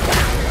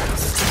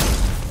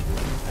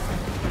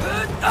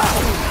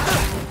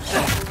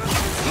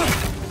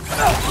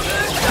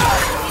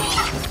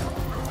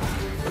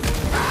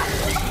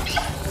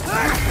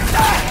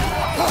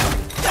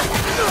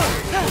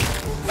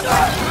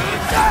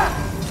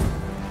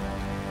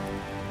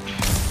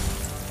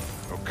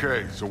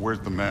 Okay, so where's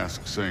the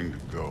mask saying to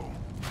go?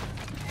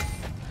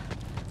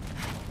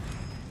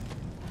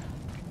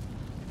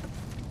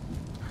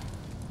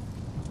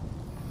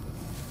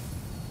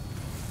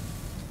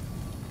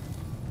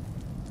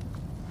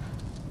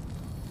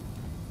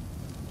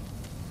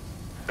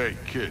 Hey,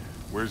 kid,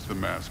 where's the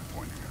mask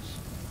pointing us?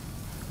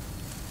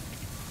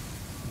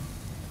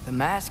 The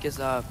mask is,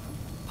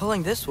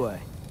 pulling this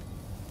way.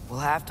 We'll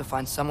have to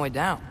find some way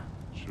down.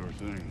 Sure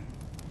thing.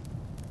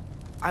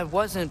 I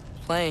wasn't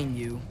playing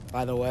you,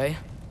 by the way.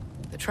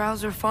 The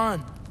trials are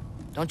fun.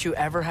 Don't you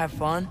ever have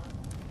fun?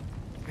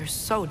 You're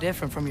so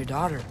different from your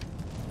daughter.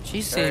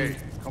 She seemed...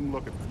 Hey, come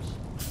look at this.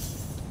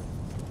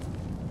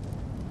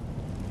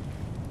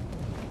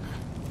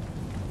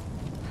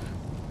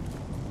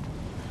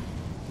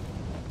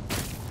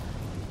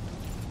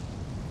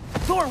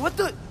 Thor, what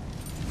the...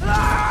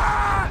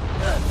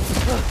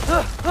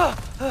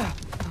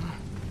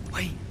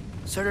 Wait,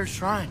 Surtur's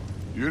shrine.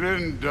 You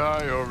didn't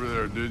die over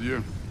there, did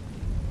you?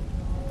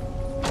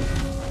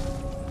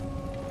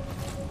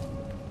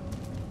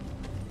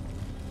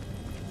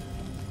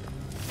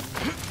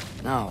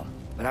 No,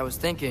 but I was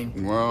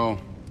thinking... Well,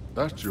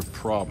 that's your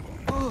problem.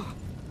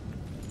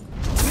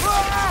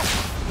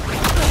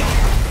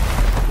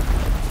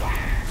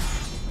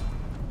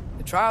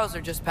 trials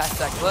are just past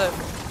that cliff.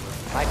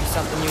 Might be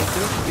something you and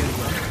Duke could do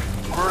together.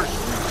 First,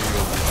 we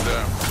deal with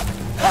them.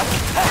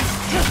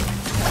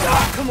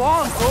 Come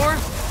on, Thor!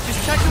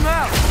 Just check them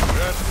out!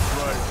 That's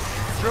right.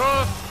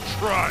 Just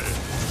try it.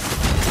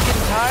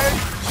 Getting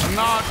tired?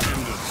 Not in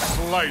the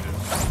slightest.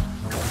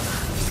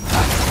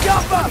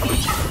 Jump up!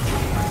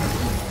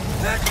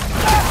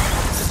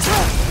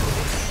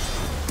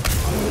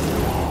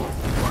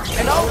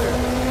 And over!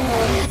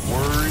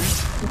 Worried?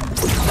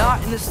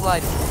 Not in the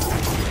slightest.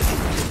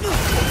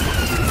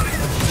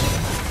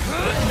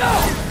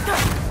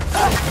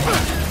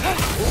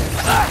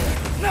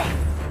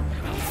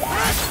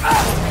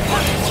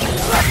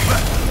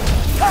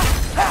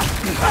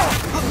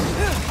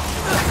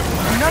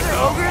 Another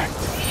ogre?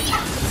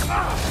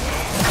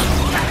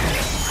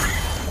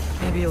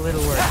 Maybe a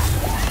little worse.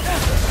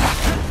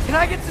 Can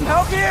I get some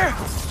help here?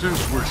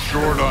 Since we're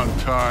short on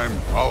time,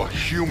 I'll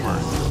humor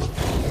you.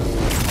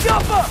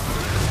 Jump up!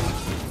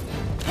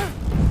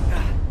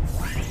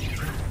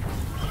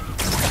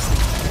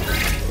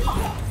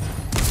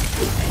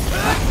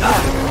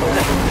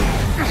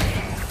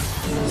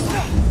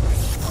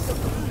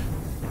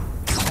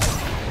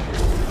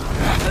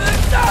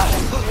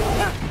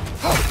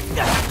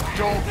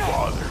 Don't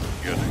bother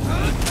getting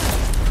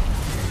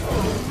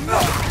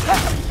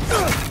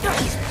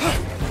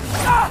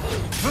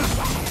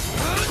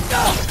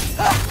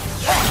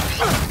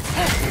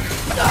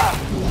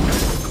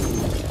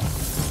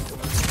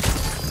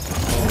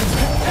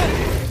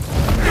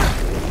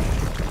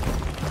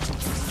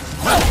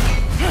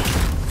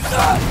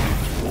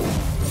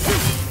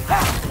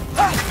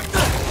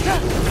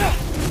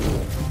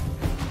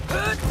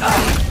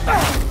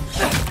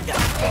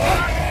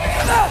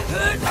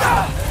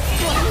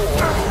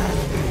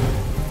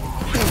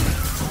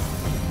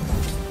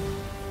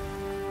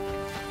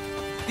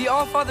The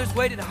Allfather's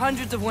waited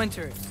hundreds of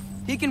winters.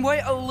 He can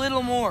wait a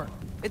little more.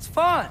 It's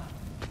fun.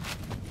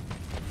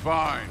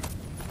 Fine.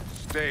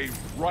 Stay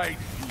right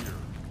here.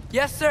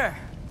 Yes, sir.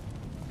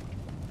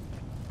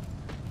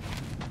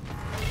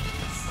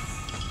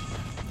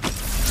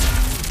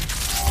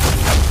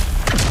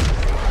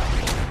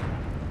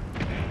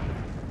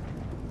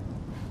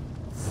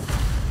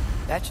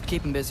 That should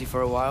keep him busy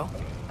for a while.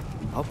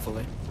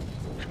 Hopefully.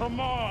 Come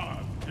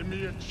on, give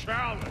me a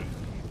challenge.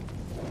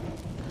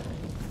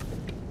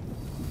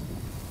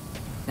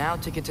 Now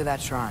to get to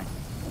that shrine.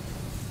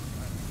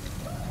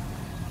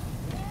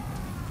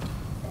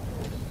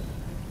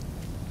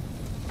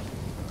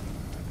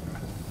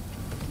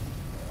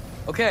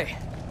 Okay,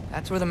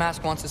 that's where the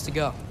mask wants us to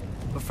go.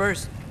 But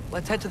first,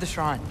 let's head to the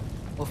shrine.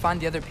 We'll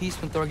find the other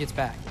piece when Thor gets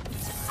back.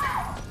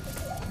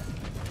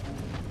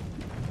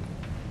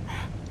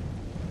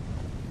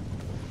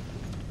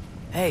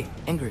 Hey,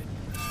 Ingrid.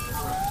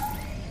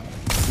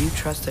 Do you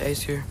trust the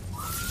Ace here?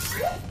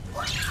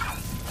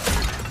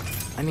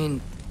 I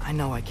mean, I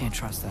know I can't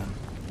trust them.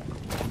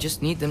 I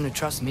just need them to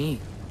trust me.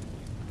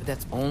 But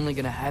that's only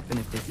gonna happen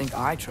if they think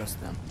I trust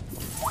them.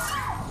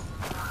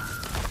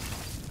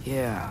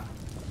 Yeah.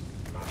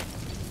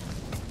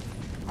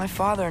 My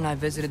father and I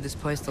visited this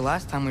place the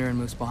last time we were in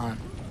Muspelheim.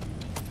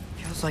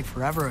 Feels like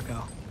forever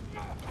ago.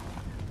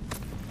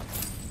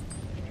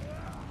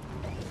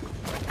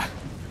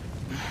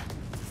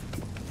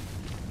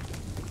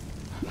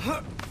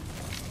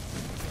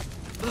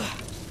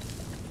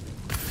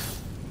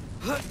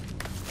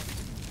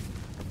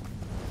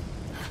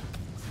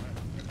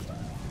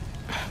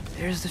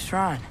 There's the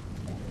shrine.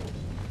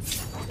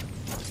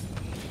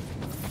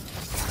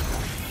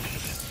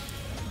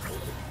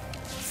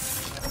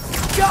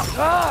 Jump!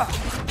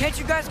 Ah! Can't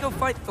you guys go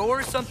fight Thor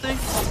or something?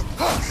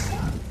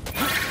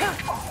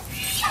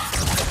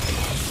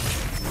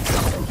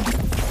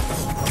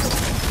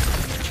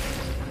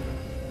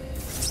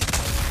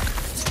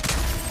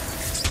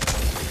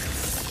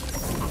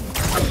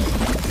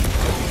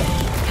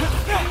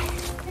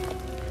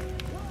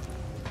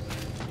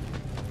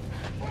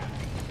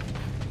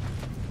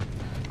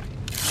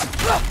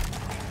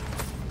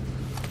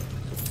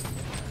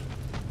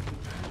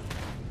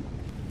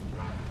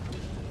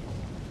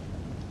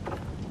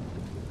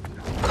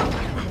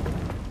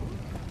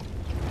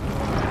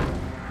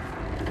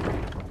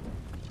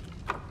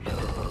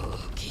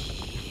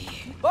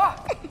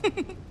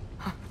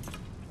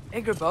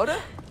 Ingrid?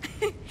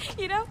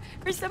 You know,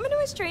 for someone who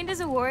was trained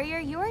as a warrior,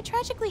 you are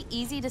tragically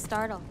easy to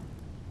startle.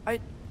 I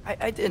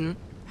didn't.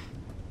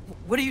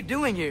 What are you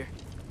doing here?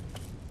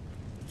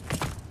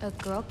 A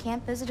girl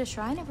can't visit a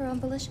shrine of her own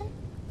volition?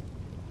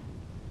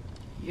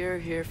 You're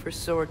here for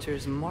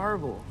Sorter's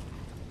marble.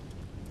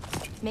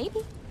 Maybe.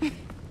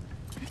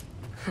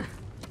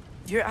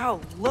 You're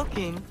out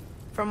looking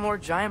for more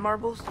giant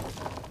marbles?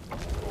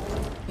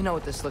 You know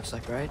what this looks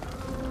like, right?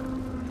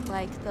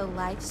 Like the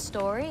life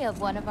story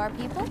of one of our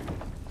people?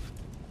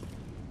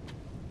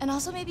 And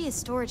also maybe a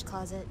storage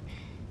closet.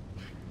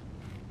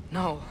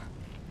 No.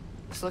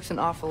 This looks an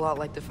awful lot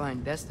like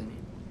Defying Destiny.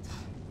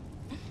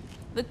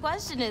 The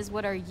question is,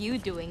 what are you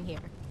doing here?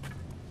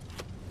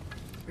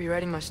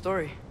 Rewriting my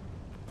story.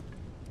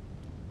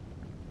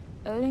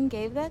 Odin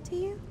gave that to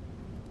you?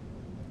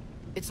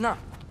 It's not.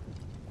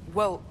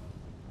 Well,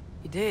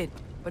 he did,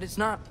 but it's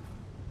not...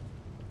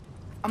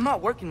 I'm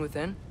not working with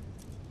him.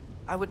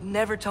 I would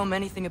never tell him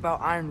anything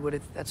about Ironwood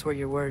if that's what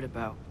you're worried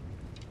about.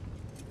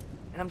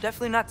 And I'm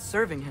definitely not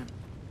serving him.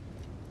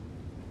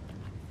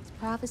 It's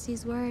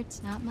prophecy's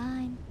words, not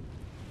mine.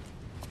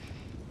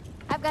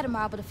 I've got a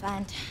marble to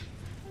find.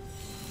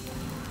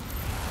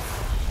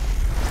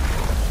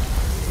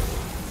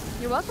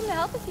 You're welcome to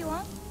help if you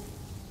want.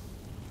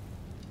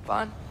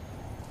 Fine.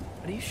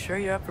 But are you sure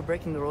you're up for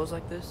breaking the rules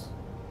like this?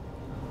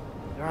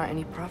 There aren't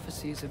any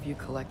prophecies of you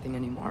collecting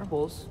any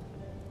marbles.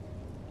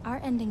 Our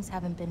endings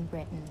haven't been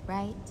written,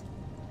 right?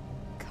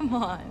 Come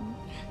on,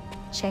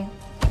 champ.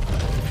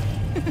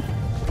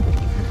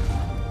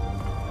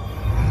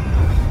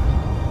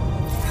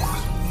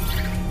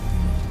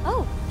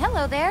 Oh,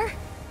 hello there.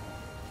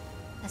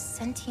 A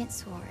sentient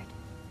sword.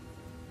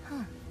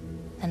 Huh.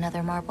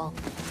 Another marble.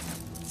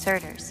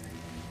 Surtur's.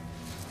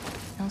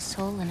 No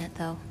soul in it,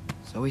 though.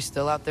 So he's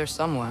still out there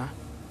somewhere.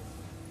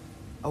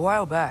 A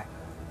while back,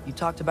 you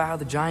talked about how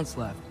the giants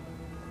left.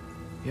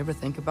 You ever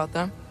think about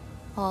them?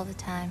 All the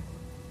time.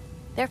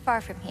 They're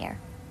far from here.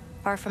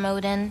 Far from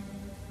Odin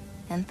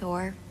and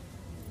Thor.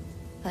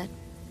 But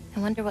I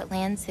wonder what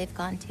lands they've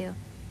gone to.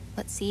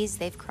 What seas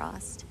they've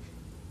crossed.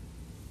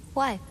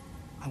 Why?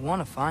 I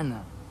want to find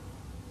them.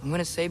 I'm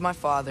gonna save my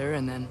father,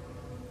 and then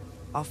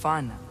I'll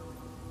find them.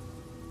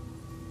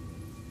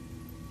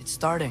 It's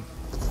starting.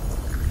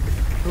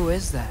 Who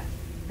is that?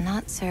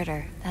 Not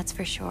Surtur, that's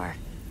for sure.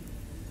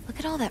 Look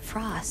at all that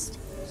frost.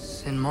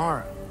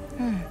 Sinmara.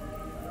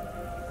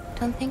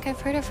 Don't think I've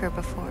heard of her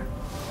before.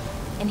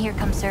 And here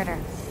comes Surtur.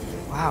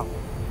 Wow.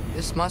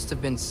 This must have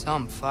been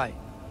some fight.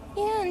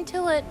 Yeah,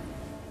 until it...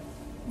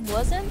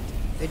 wasn't?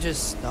 They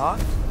just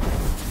stopped?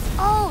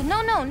 Oh,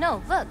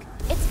 no. Look,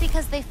 it's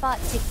because they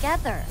fought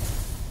together.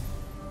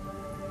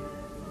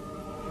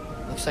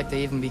 Looks like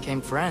they even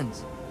became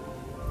friends.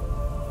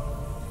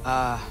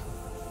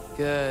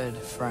 Good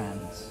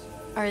friends.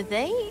 Are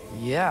they?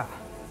 Yeah,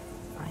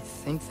 I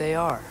think they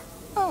are.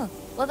 Oh,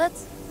 well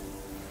that's...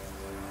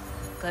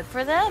 good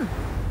for them.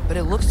 But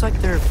it looks like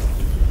their,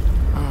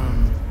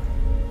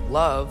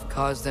 love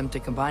caused them to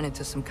combine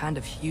into some kind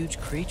of huge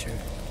creature.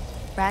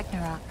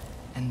 Ragnarok.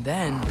 And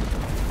then...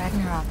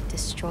 Ragnarok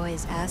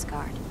destroys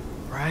Asgard.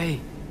 Right.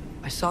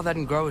 I saw that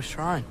in Groa's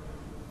shrine.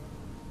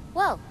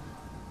 Well,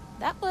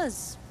 that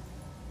was...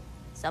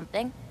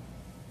 something.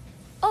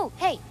 Oh,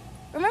 hey,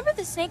 remember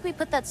the snake we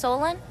put that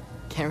soul in?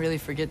 Can't really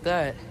forget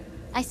that.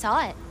 I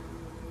saw it.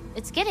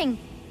 It's getting...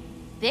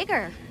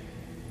 bigger.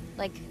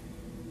 Like,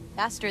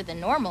 faster than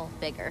normal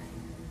bigger.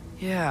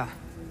 Yeah,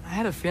 I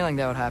had a feeling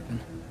that would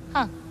happen.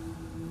 Huh.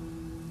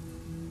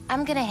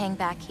 I'm gonna hang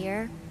back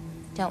here.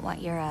 Don't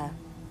want your,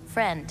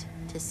 friend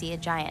to see a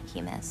giant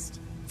he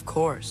missed. Of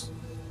course.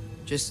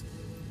 Just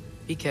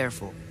be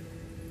careful.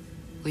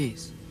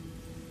 Please.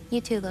 You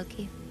too,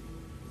 Loki.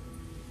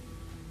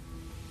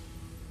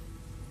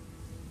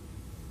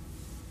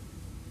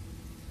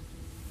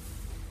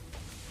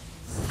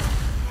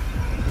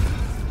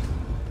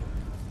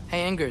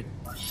 Hey, Ingrid.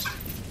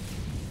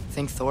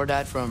 Think Thor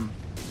died from...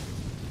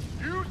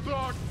 You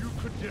thought you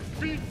could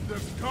defeat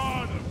the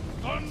god of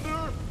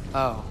thunder?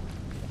 Oh.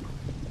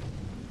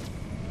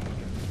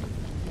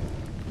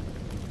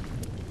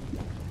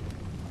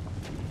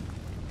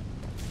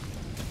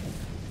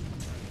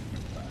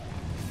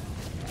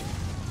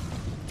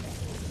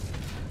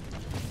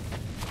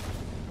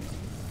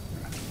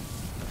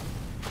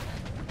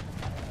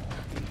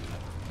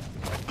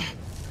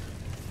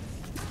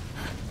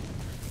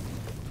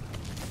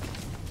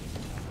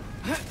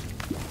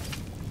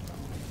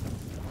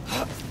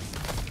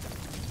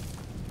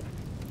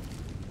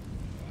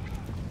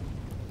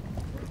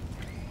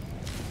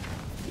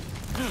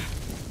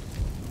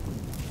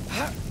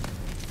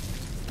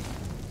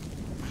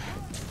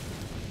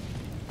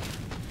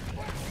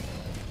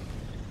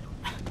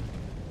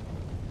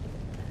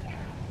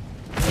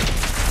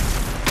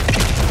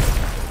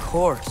 Of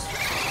course.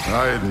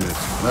 I admit,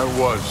 that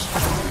was...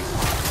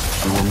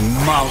 There were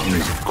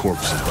mountains of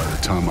corpses by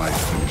the time I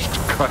finished.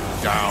 Cut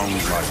down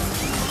like...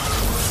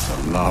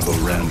 The lava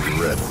ran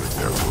red with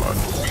their blood.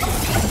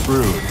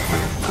 True.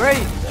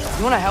 Great!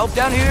 You wanna help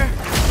down here?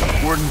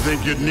 Wouldn't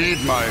think you'd need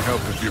my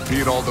help if you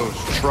beat all those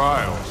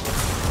trials.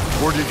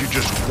 Or did you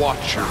just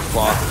watch your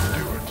father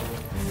do it?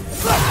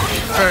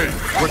 Hey,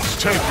 what's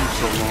taking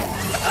so long?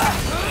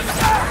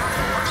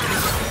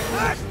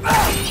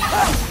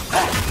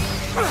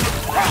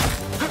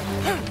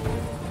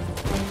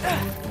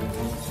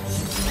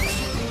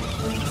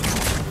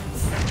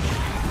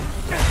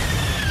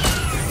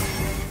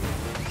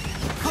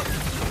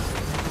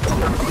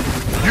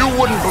 You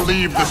wouldn't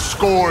believe the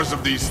scores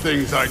of these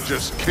things I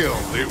just killed.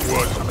 It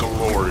was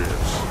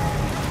glorious.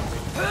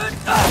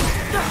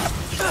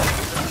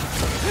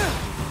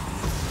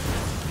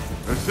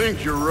 I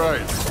think you're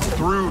right.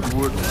 Thrud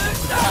would...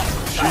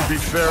 She'd be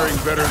faring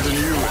better than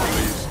you, at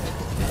least.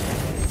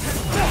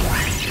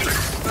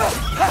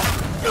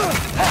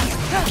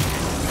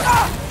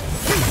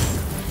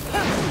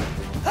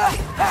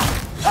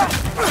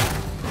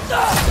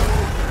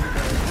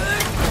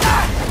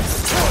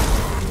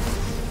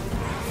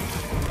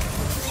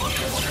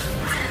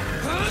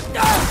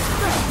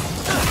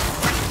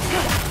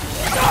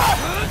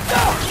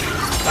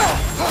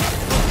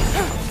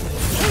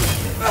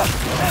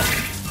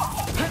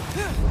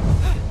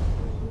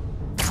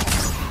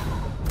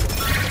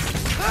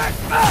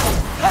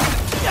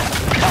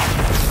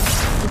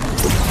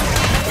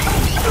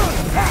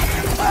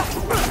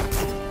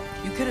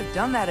 have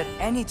done that at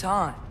any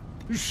time.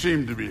 You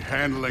seem to be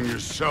handling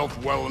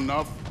yourself well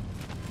enough.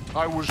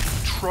 I was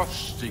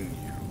trusting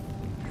you.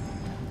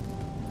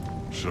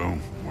 So,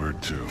 where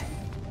to?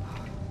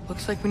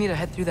 Looks like we need to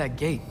head through that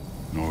gate.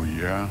 Oh,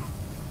 yeah?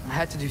 I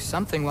had to do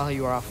something while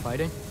you were off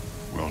fighting.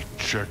 Well,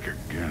 check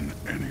again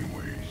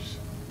anyways.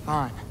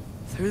 Fine.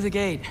 Through the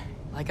gate,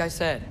 like I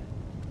said.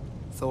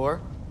 Thor?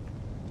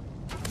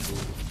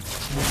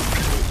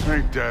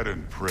 Ain't that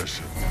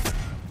impressive?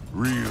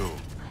 Real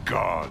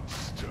god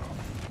stuff.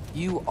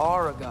 You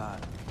are a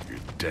god. You're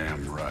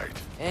damn right.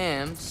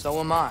 And so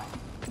am I.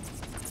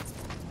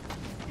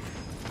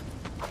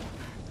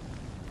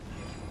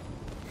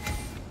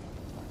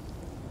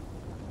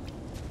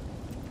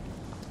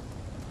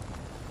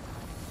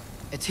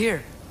 It's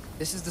here.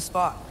 This is the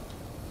spot.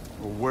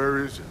 Well,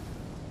 where is it?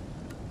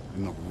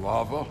 In the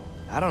lava?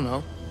 I don't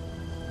know.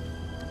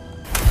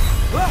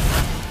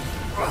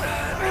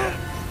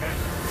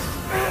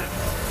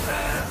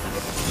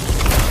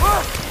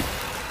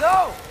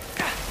 No!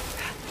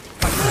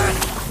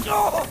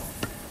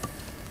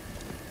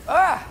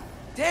 Ah!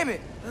 Damn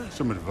it!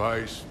 Some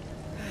advice.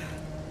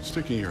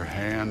 Sticking your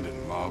hand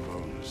in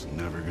lava is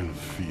never gonna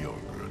feel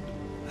good.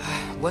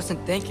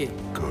 Wasn't thinking.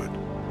 Good.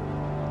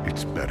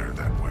 It's better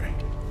that way.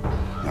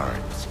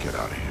 Alright, let's get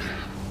out of here.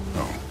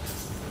 Oh.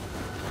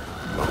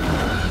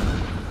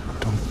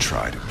 Look, don't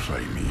try to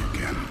play me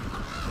again.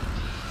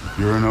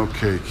 You're an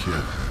okay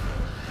kid.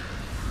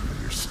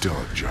 But you're still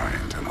a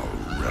giant, and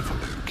I'll revel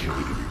in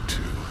killing you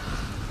too.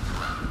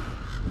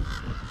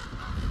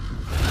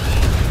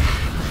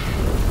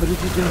 What did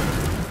you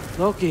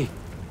do? Loki.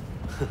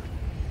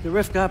 The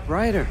rift got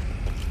brighter.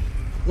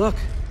 Look,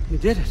 you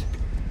did it.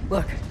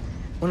 Look,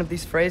 one of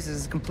these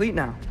phrases is complete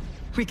now.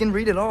 We can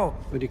read it all.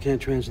 But you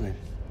can't translate it.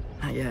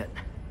 Not yet.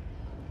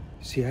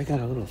 See, I got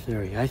a little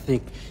theory. I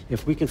think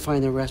if we can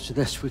find the rest of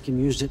this, we can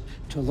use it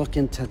to look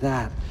into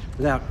that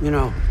without,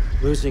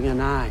 losing an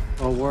eye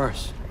or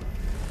worse.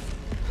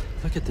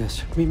 Look at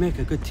this. We make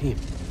a good team.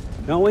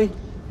 Don't we?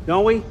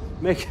 Don't we?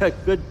 Make a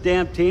good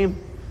damn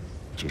team?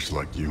 Just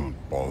like you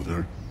and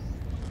Baldur.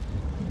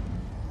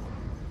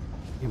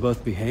 You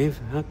both behave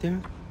out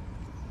there?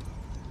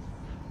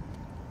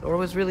 Thor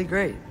was really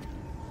great.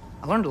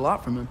 I learned a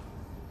lot from him.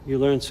 You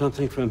learned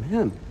something from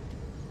him?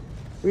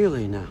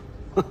 Really now?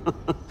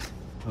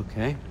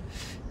 Okay.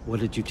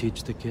 What did you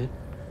teach the kid?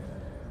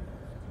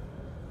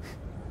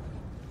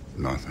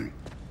 Nothing.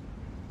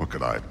 What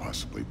could I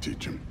possibly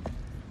teach him?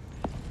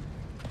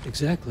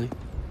 Exactly.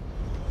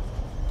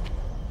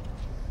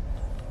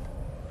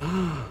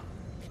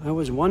 I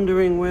was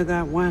wondering where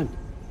that went.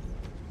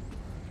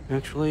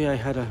 Actually, I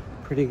had a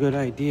pretty good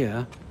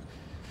idea.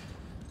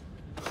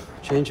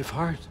 Change of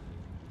heart.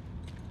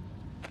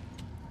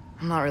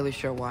 I'm not really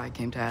sure why I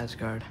came to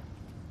Asgard.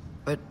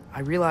 But I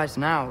realize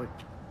now it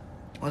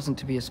wasn't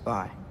to be a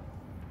spy.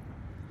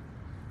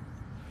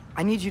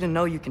 I need you to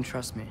know you can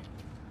trust me.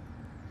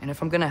 And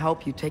if I'm gonna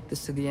help you take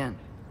this to the end,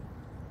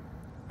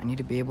 I need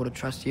to be able to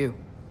trust you.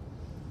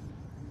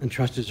 And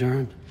trust is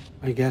earned.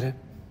 I get it.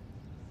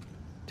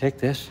 Take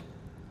this,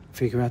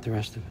 figure out the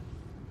rest of it.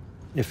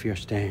 If you're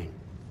staying,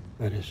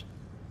 that is.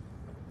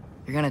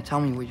 You're gonna tell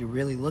me what you're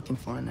really looking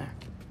for in there.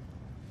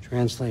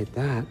 Translate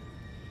that,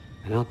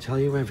 and I'll tell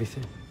you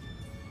everything.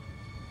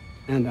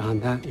 And on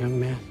that, young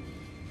man,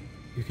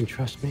 you can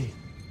trust me.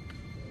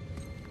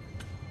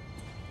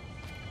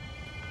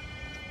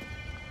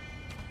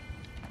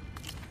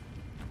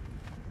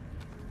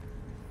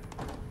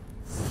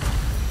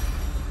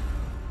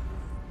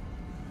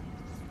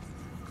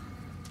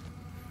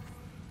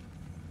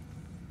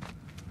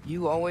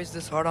 You always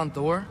this hard on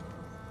Thor?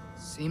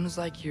 Seems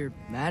like you're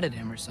mad at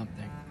him or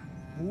something.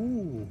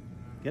 Ooh,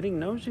 getting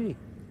nosy.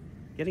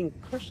 Getting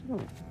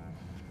personal.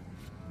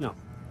 No,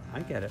 I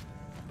get it.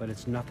 But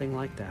it's nothing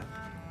like that.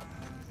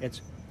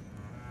 It's...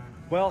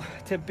 Well,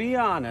 to be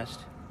honest,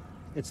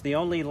 it's the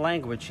only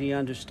language he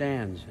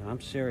understands. I'm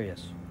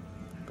serious.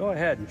 Go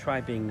ahead and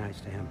try being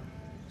nice to him.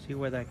 See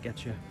where that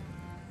gets you.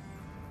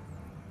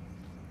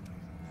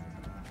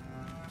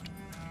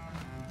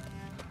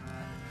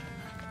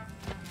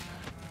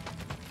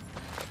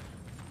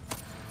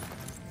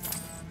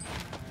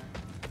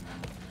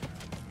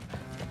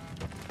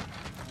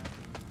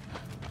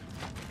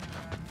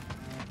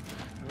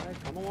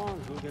 Come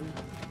along, Hugin.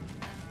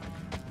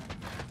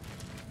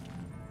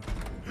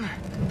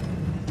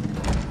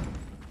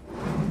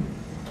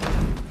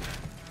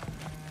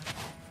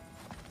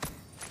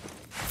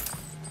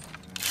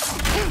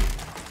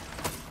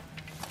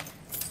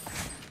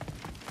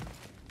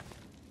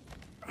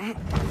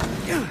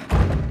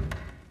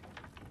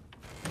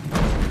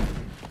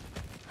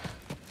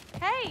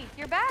 Hey,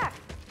 you're back.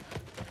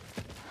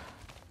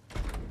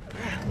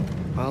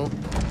 Well,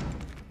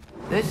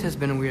 this has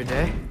been a weird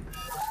day.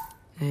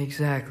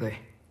 Exactly.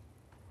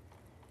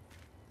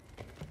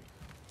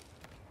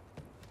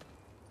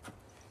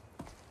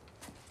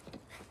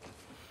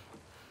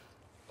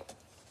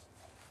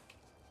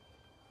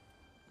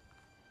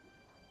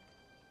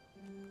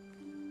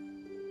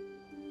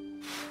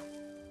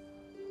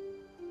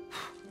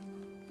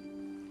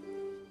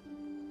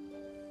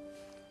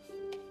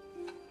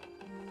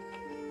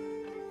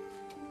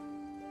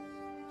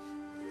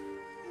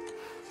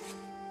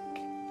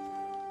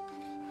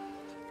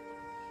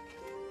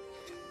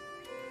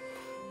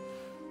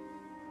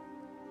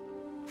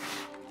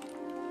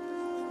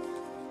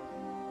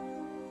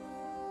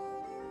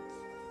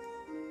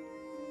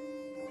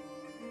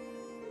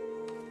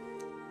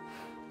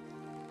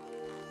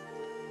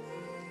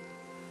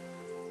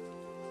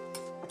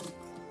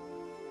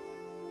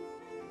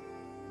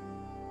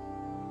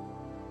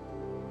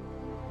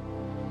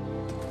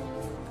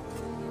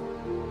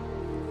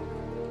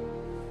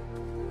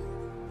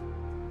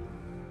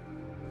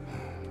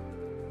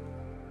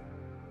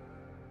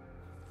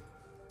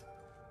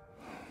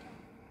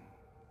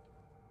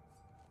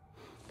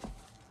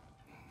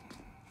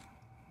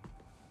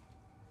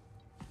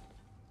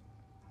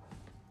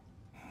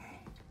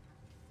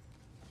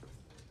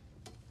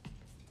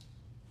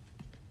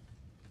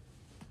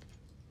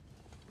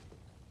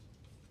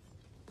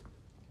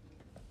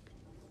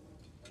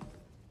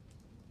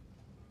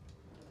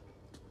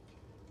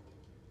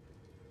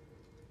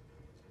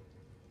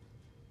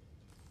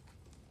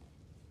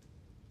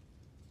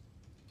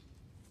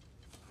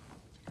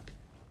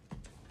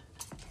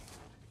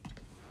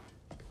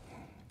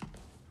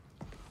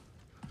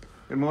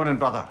 Good morning,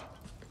 brother.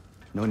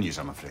 No news,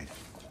 I'm afraid.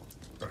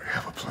 I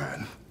have a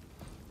plan.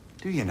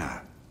 Do you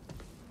now?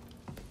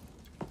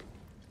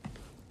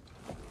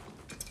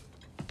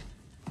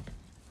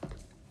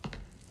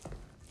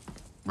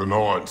 The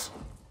Norns.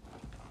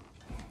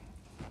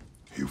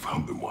 You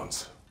found them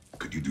once.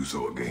 Could you do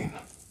so again?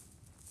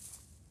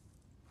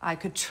 I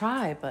could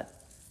try, but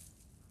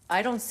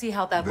I don't see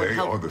how that would They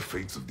help. are the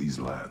fates of these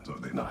lands, are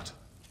they not?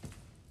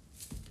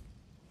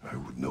 I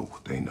would know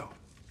what they know,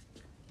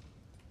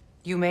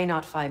 You may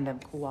not find them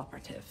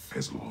cooperative.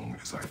 as long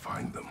as I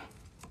find them.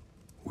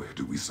 Where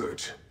do we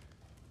search?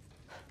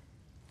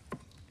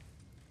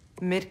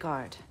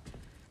 Midgard.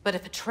 But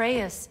if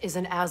Atreus is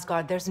in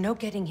Asgard, there's no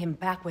getting him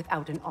back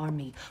without an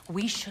army.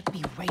 We should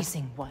be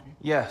raising one.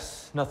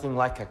 Yes, nothing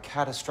like a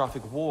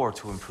catastrophic war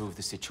to improve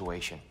the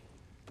situation.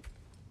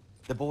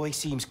 The boy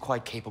seems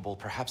quite capable.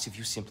 Perhaps if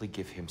you simply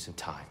give him some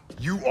time.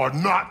 You are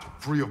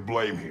not free of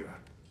blame here.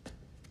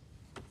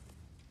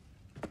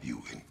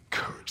 You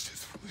encouraged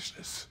his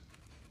foolishness,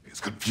 his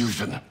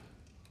confusion.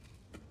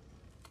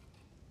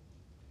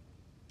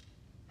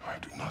 I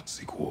do not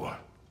seek war.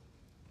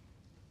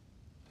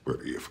 But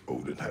if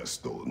Odin has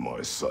stolen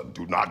my son,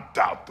 do not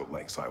doubt the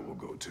lengths I will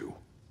go to.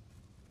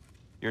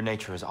 Your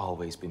nature has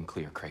always been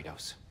clear,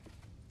 Kratos.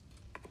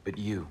 But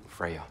you,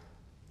 Freya.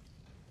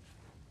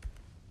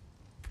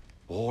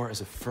 War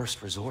is a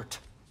first resort.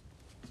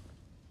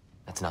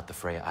 That's not the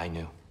Freya I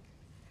knew.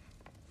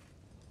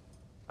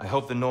 I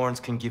hope the Norns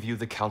can give you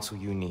the counsel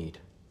you need.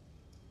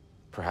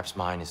 Perhaps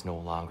mine is no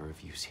longer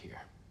of use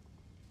here.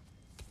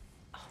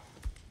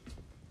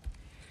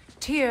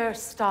 Tyr,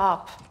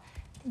 stop.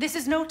 This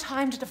is no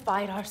time to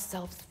divide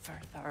ourselves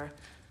further.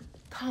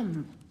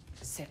 Come,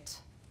 sit,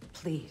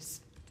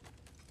 please.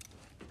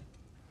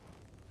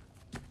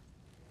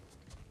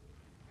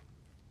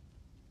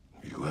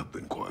 You have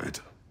been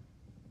quiet.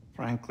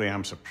 Frankly,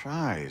 I'm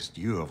surprised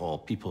you, of all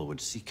people, would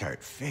seek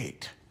out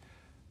fate.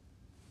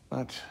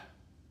 But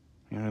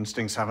your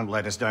instincts haven't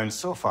let us down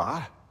so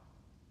far.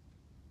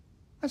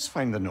 Let's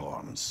find the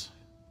Norns.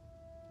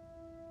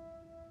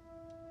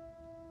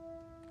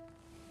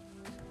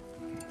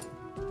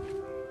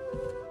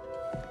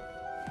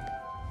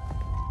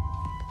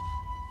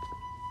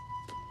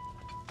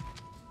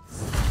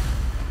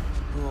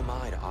 Who am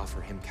I to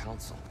offer him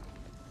counsel?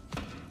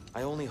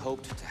 I only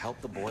hoped to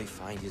help the boy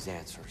find his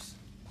answers.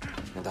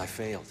 And I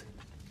failed.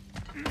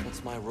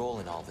 What's my role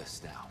in all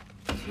this now?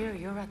 Tyr,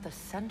 you're at the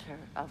center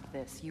of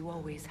this. You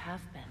always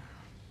have been.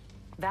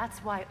 That's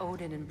why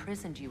Odin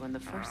imprisoned you in the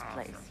first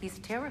place. He's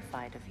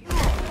terrified of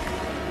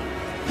you.